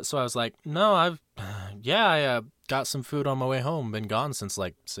 And so I was like, "No, I got some food on my way home. Been gone since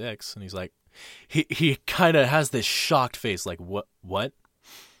like 6. And he's like, he kind of has this shocked face, like, what?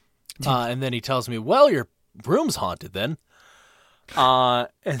 And then he tells me, well, your room's haunted then.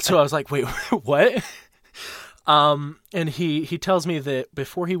 And so I was like, wait, what? And he tells me that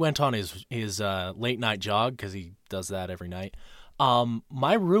before he went on his late night jog, because he does that every night,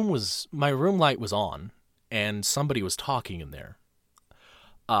 my room light was on, and somebody was talking in there.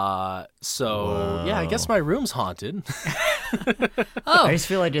 So yeah, I guess my room's haunted. Oh, I just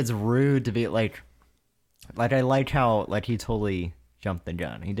feel like it's rude to be like I liked how like he totally jumped the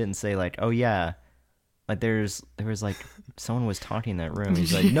gun. He didn't say like, oh yeah, like there was like someone was talking in that room.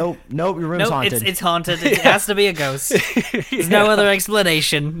 He's like, nope, your room's haunted. It's haunted. It has to be a ghost. There's no other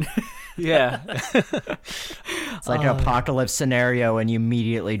explanation. Yeah. It's like an apocalypse scenario, and you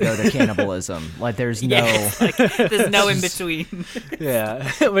immediately go to cannibalism. Like there's no, there's no in between.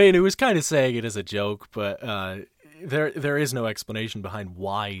 Yeah, I mean, it was kind of saying it as a joke, but there is no explanation behind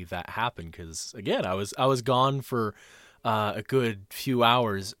why that happened. Because again, I was gone for a good few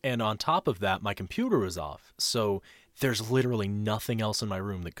hours, and on top of that, my computer was off. So there's literally nothing else in my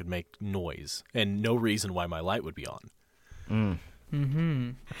room that could make noise, and no reason why my light would be on.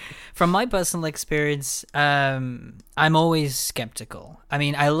 From my personal experience, I'm always skeptical. I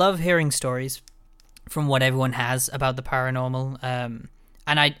mean, I love hearing stories from what everyone has about the paranormal, and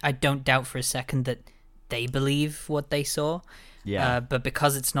I don't doubt for a second that they believe what they saw. Yeah. But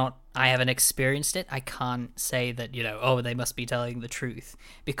because I haven't experienced it, I can't say that, they must be telling the truth.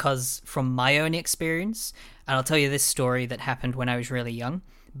 Because from my own experience, and I'll tell you this story that happened when I was really young,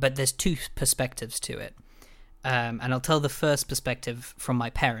 but there's two perspectives to it. And I'll tell the first perspective from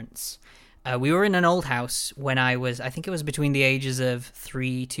my parents. We were in an old house when I think it was between the ages of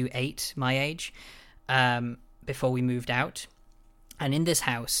 3 to 8, my age, before we moved out. And in this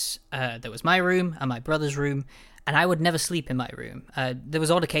house, there was my room and my brother's room, and I would never sleep in my room. There was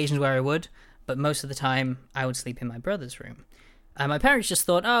odd occasions where I would, but most of the time I would sleep in my brother's room. My parents just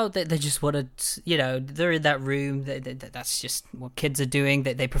thought, they just want to, they're in that room. That's just what kids are doing.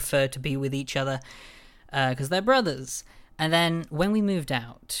 They prefer to be with each other. Because they're brothers. And then when we moved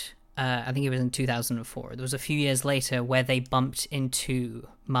out, I think it was in 2004, there was a few years later where they bumped into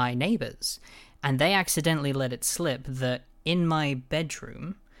my neighbors, and they accidentally let it slip that in my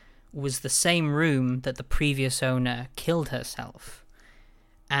bedroom was the same room that the previous owner killed herself.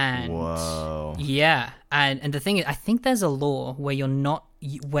 And whoa. Yeah, and the thing is, I think there's a law where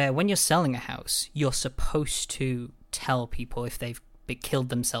where when you're selling a house, you're supposed to tell people if they've killed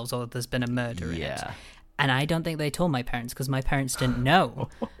themselves or there's been a murder in it. And I don't think they told my parents, because my parents didn't know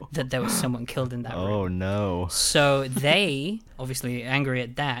that there was someone killed in that room. Oh, no. So they, obviously angry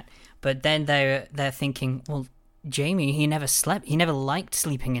at that, but then they're thinking, well, Jamie, he never liked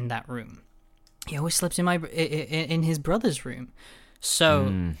sleeping in that room. He always slept in his brother's room.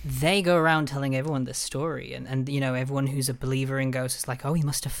 So they go around telling everyone this story, and everyone who's a believer in ghosts is like, oh, he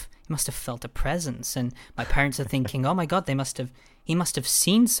must have felt a presence. And my parents are thinking, oh my God, he must have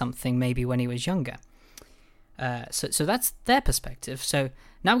seen something maybe when he was younger. So that's their perspective. So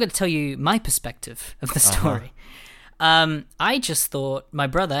now I'm going to tell you my perspective of the story. I just thought my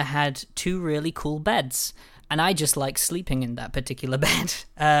brother had 2 really cool beds, and I just liked sleeping in that particular bed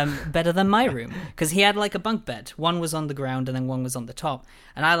better than my room, because he had like a bunk bed. One was on the ground and then one was on the top,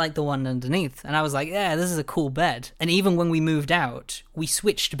 and I liked the one underneath. And I was like, yeah, this is a cool bed. And even when we moved out, we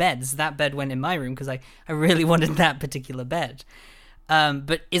switched beds. That bed went in my room because I really wanted that particular bed.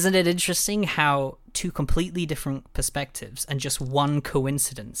 But isn't it interesting how 2 completely different perspectives and just one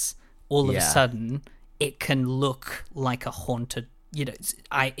coincidence, all of a sudden, it can look like a haunted,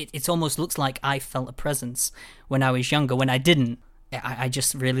 it almost looks like I felt a presence when I was younger, when I didn't. I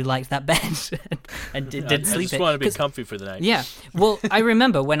just really liked that bed and did sleep. I just want to be comfy for the night. Yeah. Well, I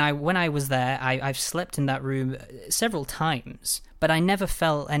remember when I was there, I've slept in that room several times, but I never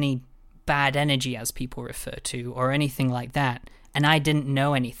felt any bad energy, as people refer to, or anything like that. And I didn't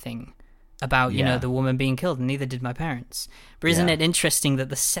know anything about, the woman being killed, and neither did my parents. But isn't it interesting that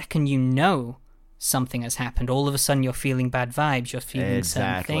the second you know something has happened, all of a sudden you're feeling bad vibes, you're feeling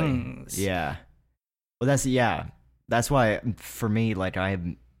certain things. Yeah. Well, that's why for me, I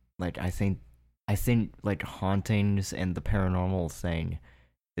think like hauntings and the paranormal thing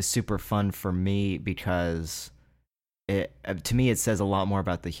is super fun for me, because to me it says a lot more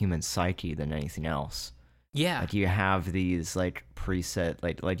about the human psyche than anything else. Yeah. Like you have these preset,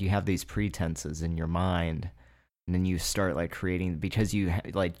 like you have these pretenses in your mind, and then you start creating, because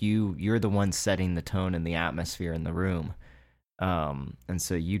you're the one setting the tone and the atmosphere in the room. And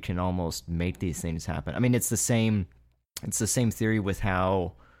so you can almost make these things happen. I mean, it's the same theory with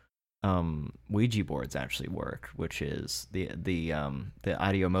how Ouija boards actually work, which is the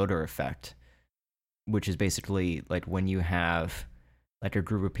ideomotor effect, which is basically like when you have like a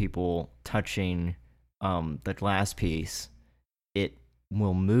group of people touching the glass piece, it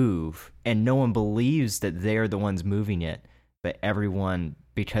will move, and no one believes that they're the ones moving it, but everyone,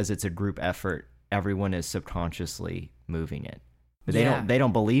 because it's a group effort, everyone is subconsciously moving it, but they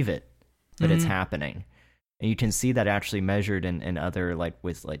don't believe it, but it's happening. And you can see that actually measured in other, like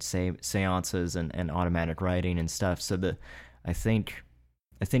with like seances and automatic writing and stuff. So I think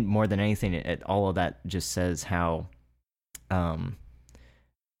more than anything, all of that just says how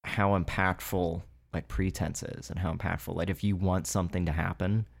impactful like pretense is, and how impactful, like if you want something to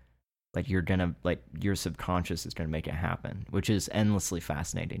happen, like you're gonna, like your subconscious is gonna make it happen, which is endlessly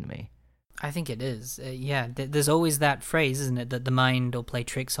fascinating to me. I think it is. There's always that phrase, isn't it, that the mind will play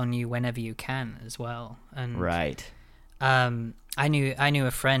tricks on you whenever you can as well. And right. I knew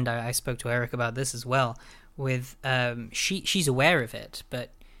a friend. I spoke to Eric about this as well. With she's aware of it, but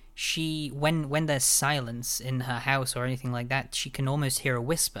when there's silence in her house or anything like that, she can almost hear a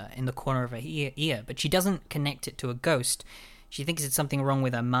whisper in the corner of her ear, but she doesn't connect it to a ghost. She thinks it's something wrong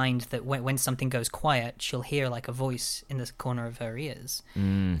with her mind, that when something goes quiet, she'll hear like a voice in the corner of her ears.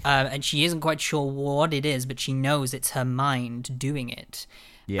 And she isn't quite sure what it is, but she knows it's her mind doing it.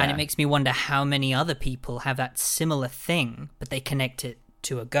 Yeah. And it makes me wonder how many other people have that similar thing, but they connect it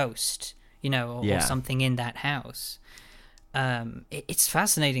to a ghost, or something in that house. It's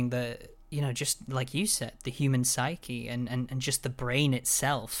fascinating that, just like you said, the human psyche and just the brain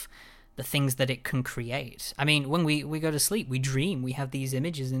itself, the things that it can create. I mean, when we go to sleep, we dream. We have these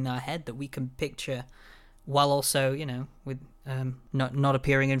images in our head that we can picture while also, with not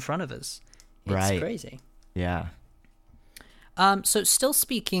appearing in front of us. It's crazy. Yeah. So still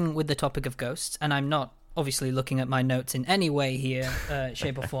speaking with the topic of ghosts, and I'm not obviously looking at my notes in any way here,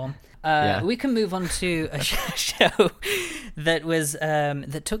 shape or form. We can move on to a show that was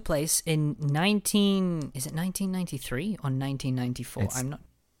that took place in 1993 or 1994? I'm not.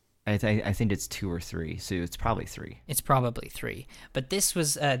 I think it's 2 or 3, so it's probably 3. It's probably 3. But this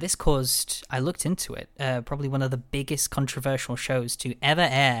was this caused, I looked into it, probably one of the biggest controversial shows to ever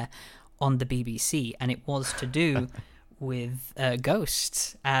air on the BBC, and it was to do with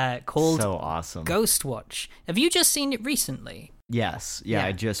ghosts, called So Awesome. Ghost Watch. Have you just seen it recently? Yes. Yeah,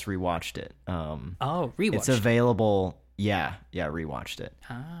 I just rewatched it. Rewatched. It's available. Yeah, rewatched it.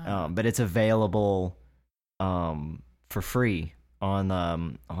 But it's available for free on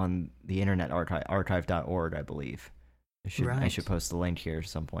the Internet archive.org, I believe. I should post the link here at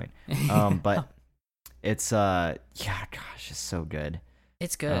some point. But it's it's so good.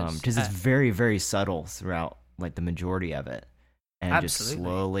 It's good because it's very, very subtle throughout like the majority of it, and it just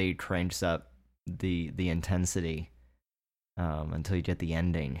slowly cranks up the intensity until you get the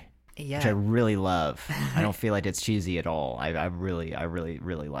ending, which I really love. I don't feel like it's cheesy at all. I really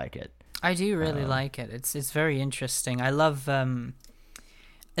like it. I do really like it. It's very interesting. I love I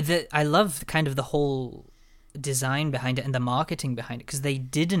love kind of the whole design behind it and the marketing behind it, because they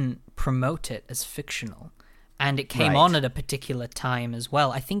didn't promote it as fictional, and it came on at a particular time as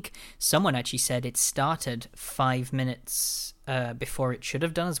well. I think someone actually said it started 5 minutes before it should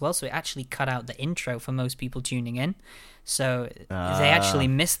have done as well, so it actually cut out the intro for most people tuning in. So they actually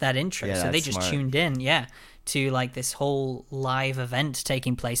missed that intro, so they just tuned in, to like this whole live event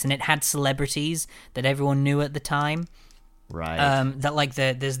taking place, and it had celebrities that everyone knew at the time. Right. That like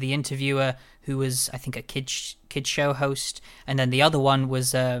there's the interviewer who was, I think, a kid show host, and then the other one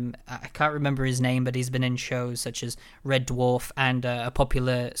was I can't remember his name, but he's been in shows such as Red Dwarf and a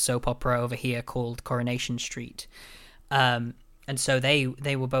popular soap opera over here called Coronation Street. And so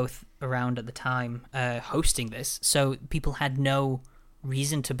they were both around at the time hosting this, so people had no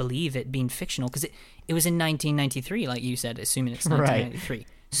reason to believe it being fictional, because it was in 1993, like you said, assuming it's 1993. Right.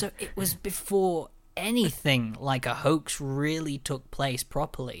 So it was before anything like a hoax really took place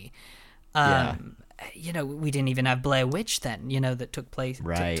properly. We didn't even have Blair Witch then, that took place,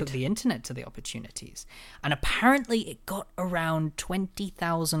 took the internet to the opportunities. And apparently it got around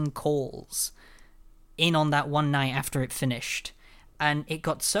 20,000 calls in on that one night after it finished. And it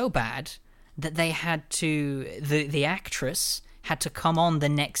got so bad that they had to, the actress had to come on the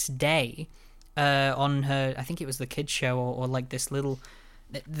next day on her, I think it was the kids show or like this little,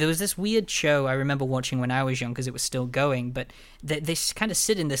 there was this weird show I remember watching when I was young because it was still going, but they kind of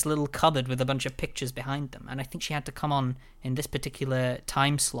sit in this little cupboard with a bunch of pictures behind them, and I think she had to come on in this particular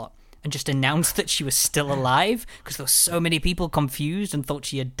time slot and just announce that she was still alive because there were so many people confused and thought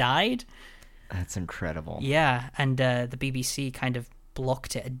she had died. That's incredible. Yeah, and the BBC kind of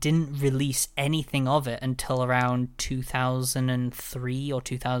blocked it. It didn't release anything of it until around 2003 or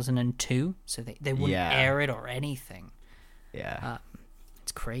 2002. So they wouldn't air it or anything. Yeah.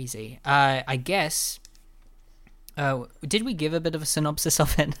 It's crazy. I guess... did we give a bit of a synopsis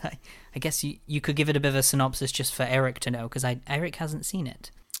of it? I guess you could give it a bit of a synopsis just for Eric to know, because Eric hasn't seen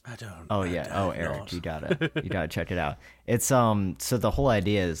it. I don't. Oh yeah. Oh, Eric, not. you gotta check it out. It's so the whole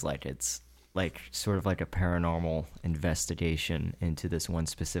idea is like it's like sort of like a paranormal investigation into this one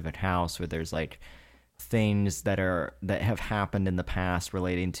specific house where there's like things that have happened in the past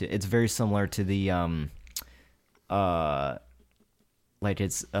relating to. It's very similar to the like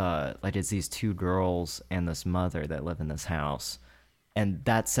it's these two girls and this mother that live in this house, and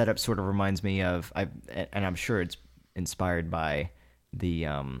that setup sort of reminds me of and I'm sure it's inspired by the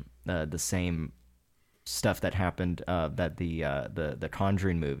same stuff that happened that the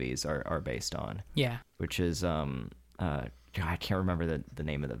Conjuring movies are based on. Yeah, which is God, I can't remember the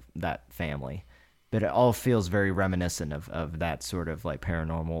name of that family, but it all feels very reminiscent of that sort of like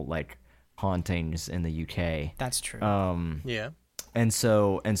paranormal like hauntings in the UK. That's true. Yeah. And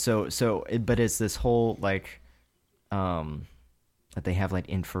so, but it's this whole like, that they have like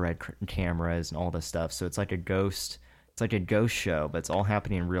infrared cameras and all this stuff. So it's like a ghost show, but it's all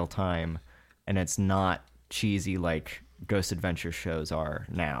happening in real time, and it's not cheesy like ghost adventure shows are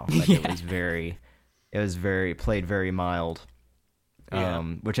now. Like it was very played very mild,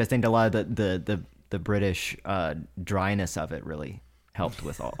 which I think a lot of the British dryness of it really helped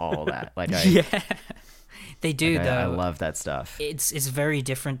with all that. Like They do, like, though. I love that stuff. It's very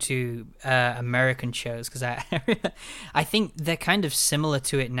different to American shows, because I think they're kind of similar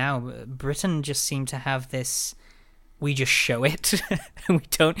to it now. Britain just seem to have this. We just show it. We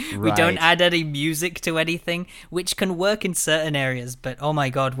don't add any music to anything, which can work in certain areas. But oh my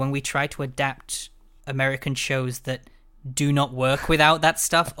god, when we try to adapt American shows that do not work without that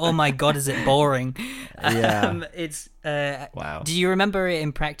stuff, oh my god, is it boring? Yeah. It's wow. Do you remember it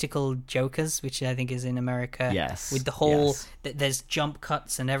in Practical Jokers, which I think is in America? Yes. With the whole there's jump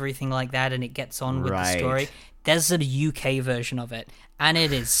cuts and everything like that, and it gets on with the story. There's a UK version of it, and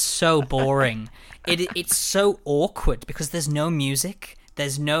it is so boring. It's so awkward because there's no music,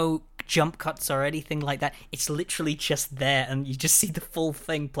 there's no jump cuts or anything like that. It's literally just there, and you just see the full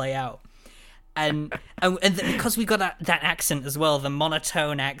thing play out. And because we got that accent as well, the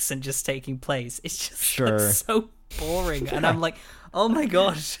monotone accent just taking place, it's just like, so boring. And I'm like, oh my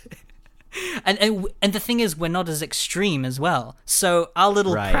god. And the thing is, we're not as extreme as well. So our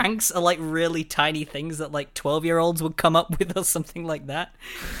little pranks are like really tiny things that like 12-year-olds would come up with or something like that.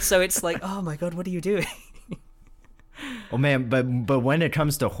 So it's like, oh my god, what are you doing? Oh man, but when it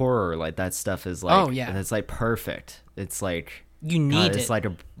comes to horror, like that stuff is like, it's like perfect. It's like you need it's it. like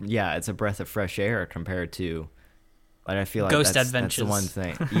it's a breath of fresh air compared to, like I feel like Ghost that's Adventures. the one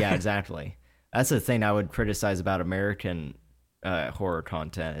thing. Yeah, exactly. That's the thing I would criticize about American horror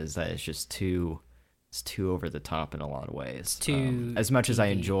content, is that it's just too over the top in a lot of ways. Too as much as I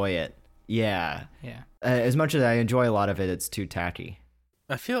enjoy it, as much as I enjoy a lot of it, it's too tacky.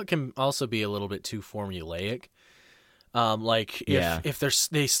 I feel it can also be a little bit too formulaic. Like if there's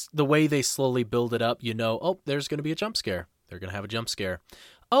the way they slowly build it up, there's going to be a jump scare. They're going to have a jump scare.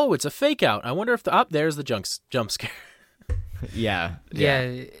 Oh, it's a fake out. I wonder if there's the jump scare. Yeah,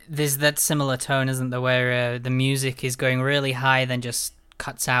 there's that similar tone, isn't there, where the music is going really high, then just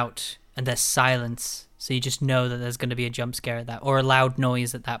cuts out, and there's silence, so you just know that there's going to be a jump scare at that, or a loud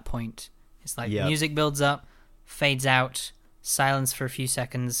noise at that point. It's like music builds up, fades out, silence for a few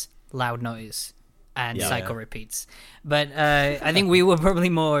seconds, loud noise, and cycle repeats. But I think we were probably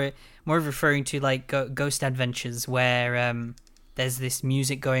more referring to like Ghost Adventures, where there's this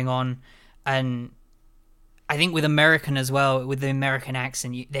music going on, and I think with American as well, with the American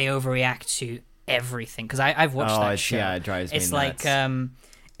accent, they overreact to everything. Because I've watched that show. Yeah, it drives me nuts. It's like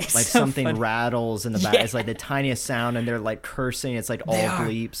so something funny. Rattles in the back. It's like the tiniest sound, and they're like cursing. It's like all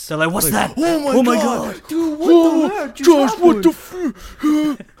bleeps. They're like, "What's that? Oh my god, dude! What the heck? Josh, what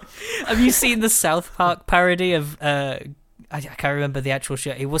the Have you seen the South Park parody of? I can't remember the actual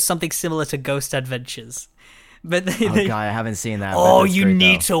show. It was something similar to Ghost Adventures. But God, I haven't seen that. Oh, you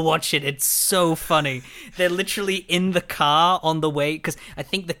need to watch it. It's so funny. They're literally in the car on the way, because I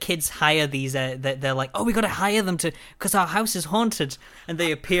think the kids hire these. They're like, oh, we got to hire them because our house is haunted. And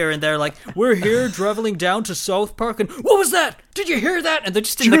they appear and they're like, we're here traveling down to South Park. And what was that? Did you hear that? And they're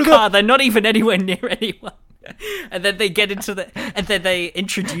just in the car. They're not even anywhere near anyone. And then they get into and then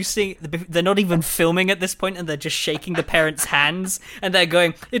they're not even filming at this point, and they're just shaking the parents' hands, and they're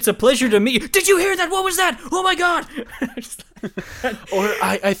going, "It's a pleasure to meet you. Did you hear that? What was that? Oh my god!" Or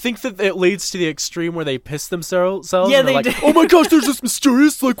I think that it leads to the extreme where they piss themselves. Yeah, and they like, do. "Oh my gosh, there's this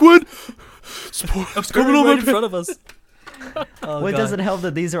mysterious liquid It's coming right in front of us. Oh, well, it God. doesn't help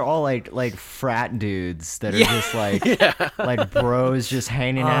that these are all like frat dudes that are just like bros just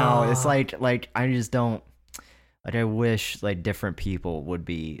hanging out. It's like I just don't like. I wish like different people would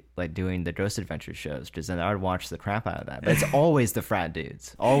be like doing the Ghost Adventure shows, because then I would watch the crap out of that. But it's always the frat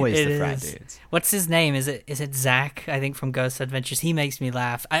dudes. Always It the frat is. dudes. What's his name? Is it Zach? I think from Ghost Adventures. He makes me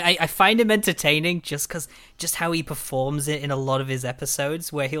laugh. I find him entertaining just how he performs it in a lot of his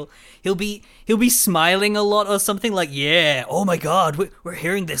episodes, where he'll be smiling a lot or something like, "Yeah, oh my god, we're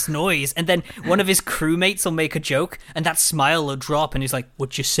hearing this noise," and then one of his crewmates will make a joke, and that smile will drop, and he's like,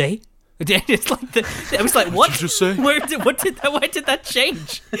 "What'd you say?" It's like I was like, "What did you say? Why did that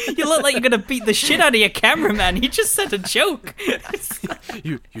change? You look like you're gonna beat the shit out of your cameraman. He just said a joke."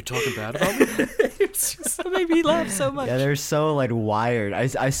 You talking bad about me? It's just, it made me laugh so much. Yeah, they're so like wired.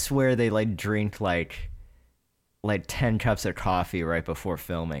 I swear they like drink like 10 cups of coffee right before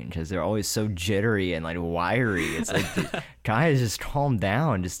filming, because they're always so jittery and like wiry. It's like, guys, just calm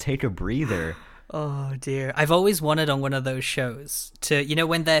down. Just take a breather. Oh dear. I've always wanted on one of those shows to,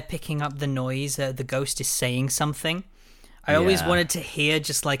 when they're picking up the noise, the ghost is saying something. I always Yeah. wanted to hear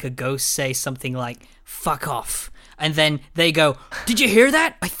just like a ghost say something like, "Fuck off." And then they go, "Did you hear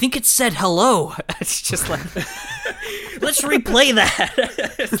that? I think it said hello." It's just like, let's replay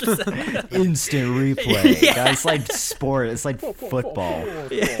that. Instant replay. Yeah. That's like sport. It's like football.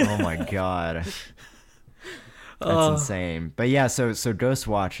 Oh my god. That's insane. But yeah, so Ghost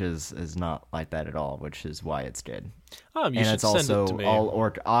Watch is not like that at all, which is why it's good. You And should it's send also it to me.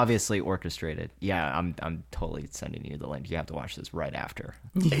 all obviously orchestrated. Yeah, I'm totally sending you the link. You have to watch this right after.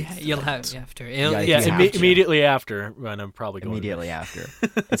 Yeah, you'll have after. It'll, Yeah, yeah, you have to. immediately after, and I'm probably going Immediately after.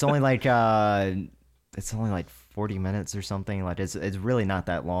 It's only like 40 minutes or something. Like it's really not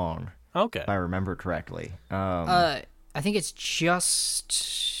that long, Okay. if I remember correctly. I think it's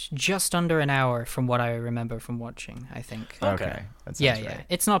just under an hour from what I remember from watching, I think. Okay. That sounds Yeah. right.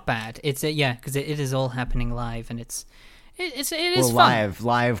 It's not bad. It's because it is all happening live, and it is Well, fun.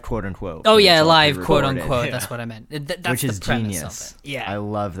 live, quote unquote. Oh but yeah, it's all live, quote pre-recorded. unquote. Yeah. That's what I meant. That's Which is the premise genius. of it. Yeah, I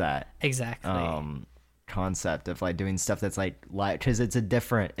love that exactly. concept of like doing stuff that's like live, because it's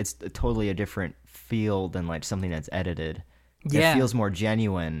totally a different feel than like something that's edited. Yeah. It feels more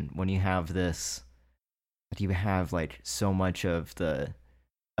genuine when you have this. You have like so much of the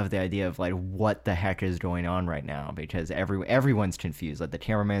idea of like what the heck is going on right now, because everyone's confused. Like the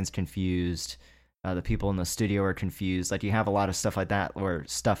cameraman's confused, the people in the studio are confused. Like you have a lot of stuff like that where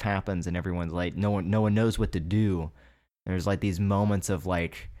stuff happens and everyone's like no one knows what to do. There's like these moments of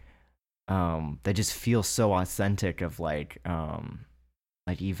like that just feel so authentic, of like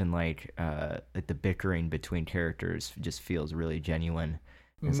even like the bickering between characters just feels really genuine.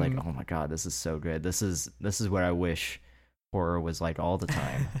 It's like, oh my god, this is so good. This is what I wish horror was like all the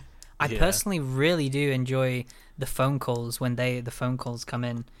time. I Yeah. personally really do enjoy the phone calls when the phone calls come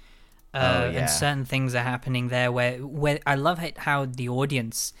in. And certain things are happening there where I love how the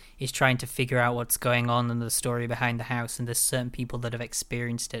audience is trying to figure out what's going on and the story behind the house, and there's certain people that have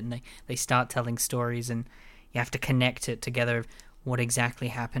experienced it, and they start telling stories, and you have to connect it together, what exactly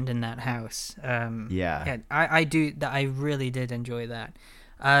happened in that house. I really did enjoy that.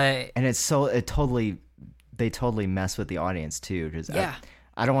 And they totally mess with the audience too, because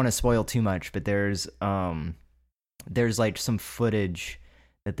I don't want to spoil too much, but there's like some footage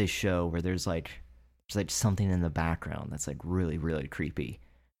that they show where there's like something in the background that's like really, really creepy.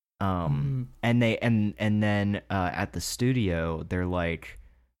 And then at the studio they're like,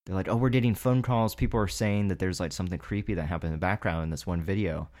 oh, we're getting phone calls. People are saying that there's like something creepy that happened in the background in this one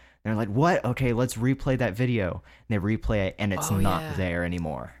video. And they're like, what? Okay, let's replay that video. And they replay it, and it's not there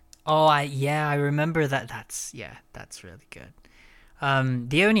anymore. Oh, I remember that. That's really good.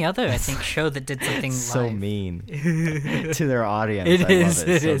 The only other, I think, show that did something so live. mean to their audience. It I is. love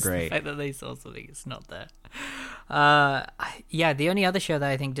it. It's so is. great. The fact that they saw something, it's not there. The only other show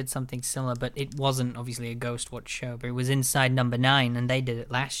that I think did something similar, but it wasn't obviously a Ghost Watch show, but it was Inside Number 9, and they did it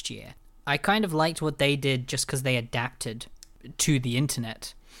last year. I kind of liked what they did just because they adapted to the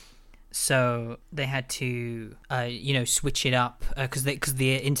internet. So they had to, switch it up because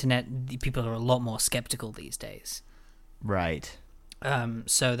the internet, people are a lot more skeptical these days. Right.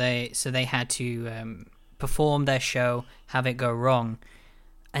 So they had to perform their show, have it go wrong,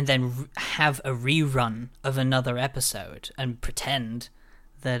 and then have a rerun of another episode and pretend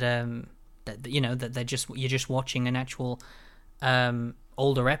that that you're just watching an actual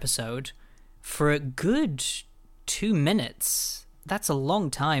older episode for a good 2 minutes. That's a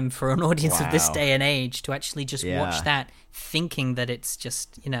long time for an audience of this day and age to actually just watch that, thinking that it's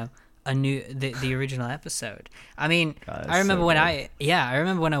just the original episode. I mean, I remember when I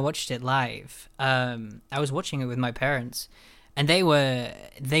remember when I watched it live. I was watching it with my parents, and they were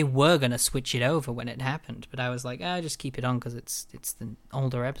gonna switch it over when it happened, but I was like, just keep it on because it's the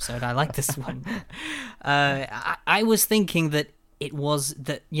older episode. I like this one. I was thinking that it was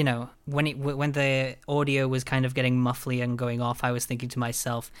that, when the audio was kind of getting muffly and going off, I was thinking to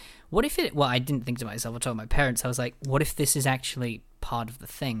myself, what if it? Well, I didn't think to myself. I told my parents. I was like, what if this is actually part of the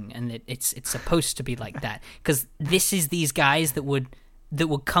thing, and it's supposed to be like that? Because this is these guys that would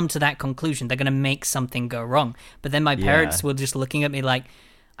come to that conclusion. They're going to make something go wrong. But then my parents were just looking at me like,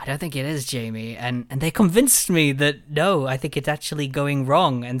 I don't think it is, Jamie. And they convinced me that, no, I think it's actually going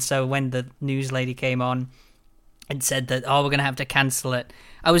wrong. And so when the news lady came on and said that, we're going to have to cancel it,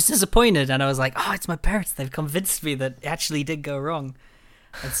 I was disappointed. And I was like, it's my parents. They've convinced me that it actually did go wrong.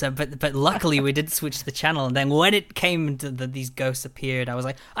 And so, but luckily we did switch the channel. And then when it came to these ghosts appeared, I was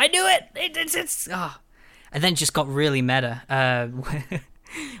like, I knew it. It's. And then it just got really meta,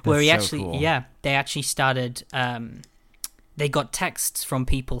 where he actually, cool. They actually started. They got texts from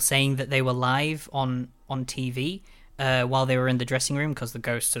people saying that they were live on TV while they were in the dressing room because the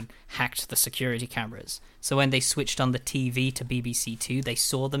ghosts had hacked the security cameras. So when they switched on the TV to BBC Two, they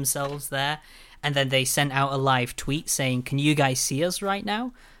saw themselves there, and then they sent out a live tweet saying, "Can you guys see us right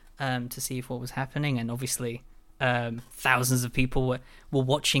now?" To see if what was happening, and obviously. Thousands of people were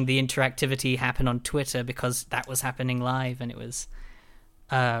watching the interactivity happen on Twitter because that was happening live, and it was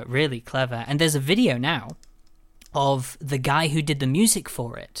really clever. And there's a video now of the guy who did the music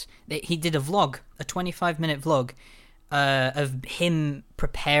for it. He did a 25-minute vlog of him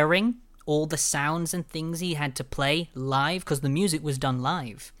preparing all the sounds and things he had to play live because the music was done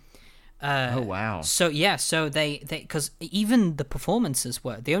live. Oh wow! So they because even the performances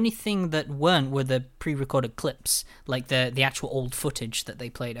were the only thing that weren't were the pre-recorded clips, like the actual old footage that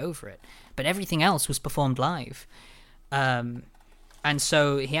they played over it. But everything else was performed live, and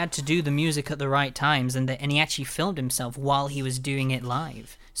so he had to do the music at the right times, and he actually filmed himself while he was doing it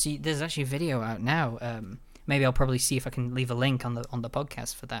live. So there's actually a video out now. Maybe I'll probably see if I can leave a link on the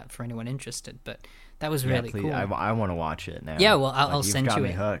podcast for that for anyone interested. But that was really cool. I want to watch it now. Yeah, well, I'll send you it.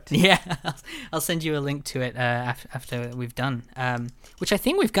 You've got me hooked. Yeah, I'll send you a link to it after we've done. Which I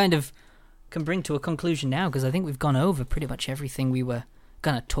think we've kind of can bring to a conclusion now because I think we've gone over pretty much everything we were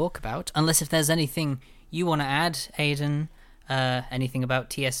going to talk about. Unless if there's anything you want to add, Aidan, anything about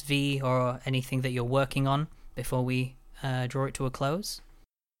TSV or anything that you're working on before we draw it to a close.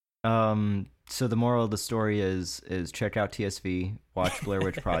 So the moral of the story is check out TSV, watch Blair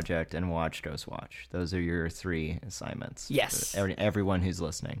Witch Project, and watch Ghost Watch. Those are your 3 assignments. Yes. Everyone who's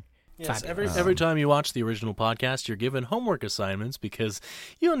listening. Yes, every time you watch the original podcast, you're given homework assignments because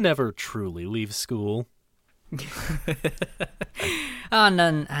you'll never truly leave school. And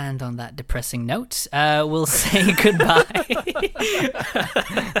on that depressing note, we'll say goodbye.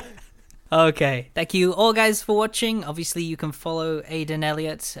 Okay, thank you all guys for watching. Obviously, you can follow Aidan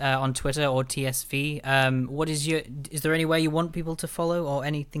Elliot on Twitter or TSV. Is there any way you want people to follow or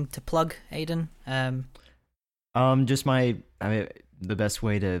anything to plug, Aidan? Just the best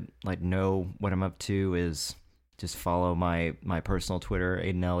way to know what I'm up to is just follow my personal Twitter,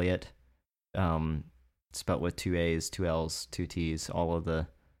 Aidan Elliot. Spelt with 2 A's, 2 L's, 2 T's, all the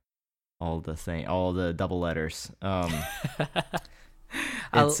double letters.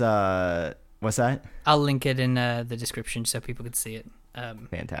 It's what's that? I'll link it in the description so people can see it.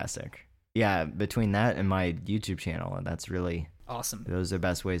 Fantastic. Yeah, between that and my YouTube channel, that's really awesome. Those are the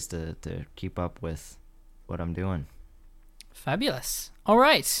best ways to keep up with what I'm doing. Fabulous. All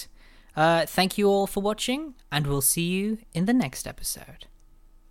right. Thank you all for watching, and we'll see you in the next episode.